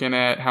you're looking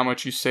at how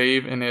much you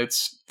save, and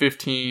it's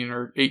 15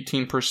 or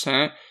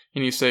 18%.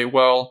 And you say,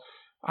 well,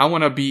 I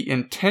want to be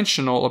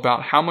intentional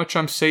about how much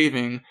I'm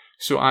saving,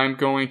 so I'm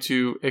going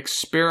to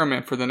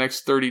experiment for the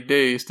next 30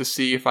 days to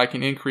see if I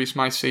can increase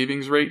my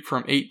savings rate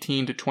from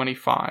 18 to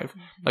 25. Mm-hmm.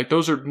 Like,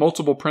 those are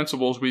multiple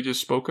principles we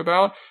just spoke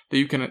about that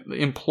you can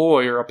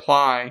employ or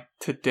apply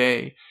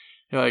today.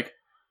 You're like,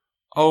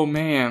 oh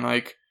man,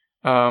 like,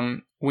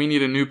 we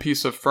need a new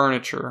piece of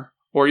furniture.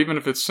 Or even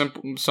if it's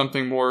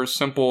something more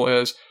simple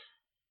as,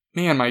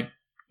 man,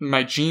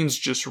 my jeans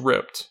just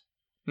ripped.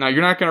 Now,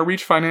 you're not going to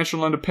reach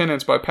financial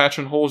independence by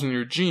patching holes in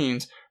your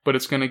jeans, but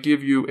it's going to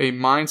give you a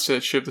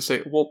mindset shift to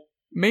say, well,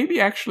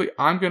 maybe actually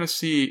I'm going to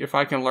see if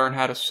I can learn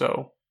how to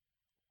sew.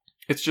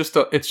 It's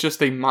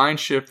just a mind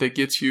shift that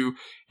gets you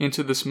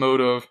into this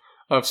mode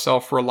of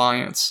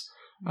self-reliance.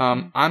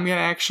 I'm going to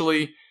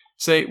actually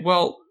say,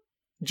 well,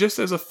 just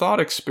as a thought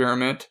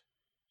experiment,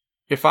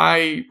 if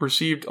I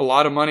received a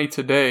lot of money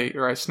today,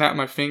 or I snapped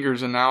my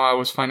fingers and now I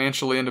was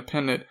financially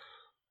independent,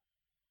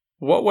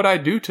 what would I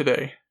do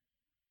today?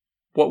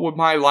 What would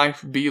my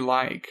life be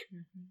like?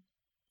 Mm-hmm.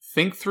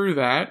 Think through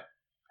that.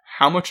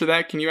 How much of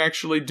that can you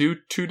actually do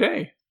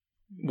today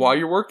while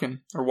you're working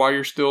or while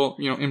you're still,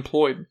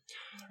 employed?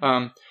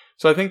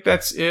 So I think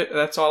that's it.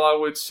 That's all I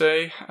would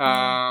say.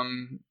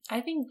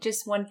 I think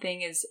just one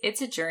thing is,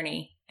 it's a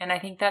journey. And I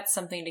think that's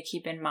something to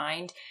keep in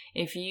mind.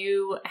 If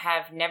you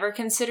have never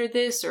considered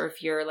this, or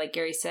if you're, like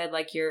Gary said,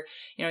 like you're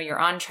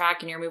on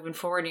track and you're moving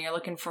forward and you're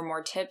looking for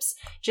more tips,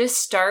 just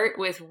start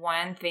with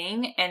one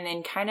thing and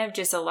then kind of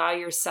just allow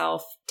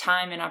yourself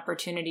time and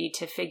opportunity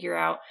to figure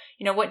out,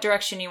 what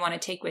direction you want to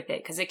take with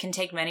it. Because it can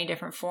take many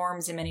different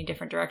forms in many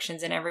different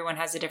directions, and everyone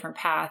has a different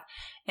path.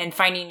 And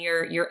finding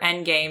your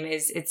end game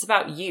it's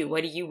about you.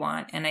 What do you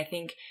want? And I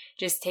think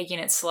just taking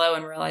it slow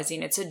and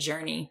realizing it's a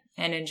journey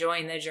and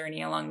enjoying the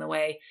journey along the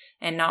way,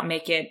 and not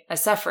make it a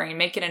suffering,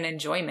 make it an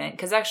enjoyment.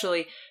 Because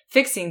actually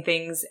fixing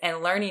things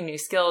and learning new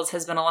skills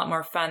has been a lot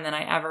more fun than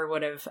I ever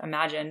would have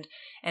imagined.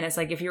 And it's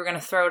like, if you were going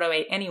to throw it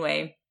away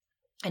anyway,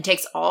 it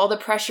takes all the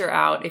pressure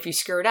out if you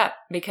screw it up,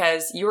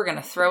 because you were going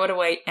to throw it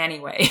away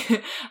anyway.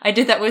 I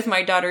did that with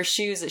my daughter's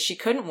shoes, that she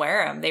couldn't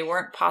wear them. They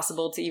weren't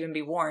possible to even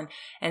be worn.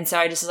 And so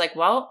I just was like,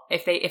 well,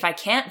 if I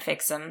can't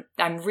fix them,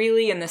 I'm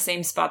really in the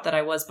same spot that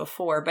I was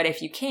before. But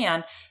if you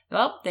can,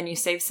 well, then you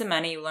save some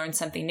money, you learn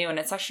something new. And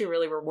it's actually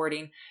really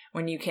rewarding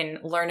when you can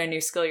learn a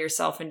new skill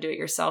yourself and do it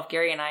yourself.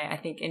 Gary and I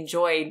think,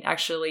 enjoyed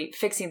actually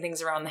fixing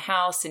things around the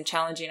house and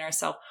challenging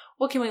ourselves.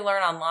 What can we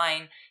learn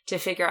online to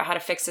figure out how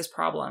to fix this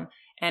problem?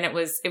 And it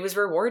was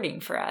rewarding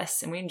for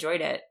us, and we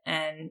enjoyed it,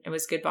 and it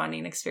was a good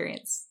bonding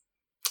experience.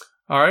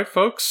 All right,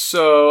 folks.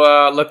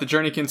 So let the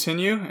journey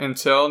continue.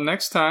 Until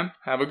next time,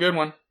 have a good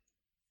one.